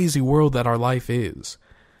the crazy world that our life is.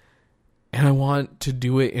 And I want to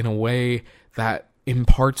do it in a way that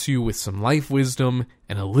imparts you with some life wisdom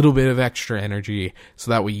and a little bit of extra energy,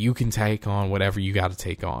 so that way you can take on whatever you got to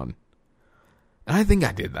take on. And I think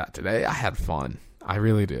I did that today. I had fun. I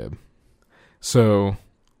really did. So,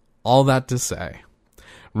 all that to say,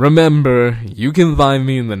 remember, you can find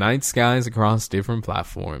me in the night skies across different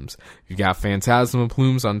platforms. You got Phantasma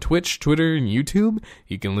Plumes on Twitch, Twitter, and YouTube.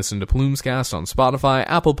 You can listen to Plumescast on Spotify,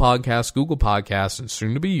 Apple Podcasts, Google Podcasts, and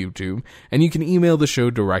soon to be YouTube. And you can email the show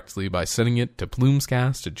directly by sending it to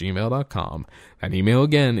plumescast@gmail.com. That email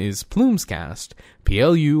again is plumescast,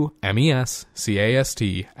 plumescast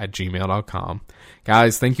 @gmail.com.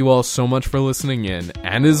 Guys, thank you all so much for listening in,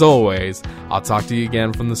 and as always, I'll talk to you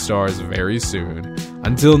again from the stars very soon.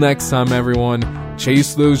 Until next time, everyone,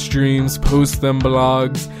 chase those dreams, post them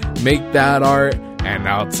blogs, make that art, and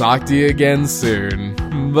I'll talk to you again soon.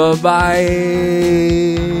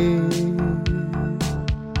 Bye-bye!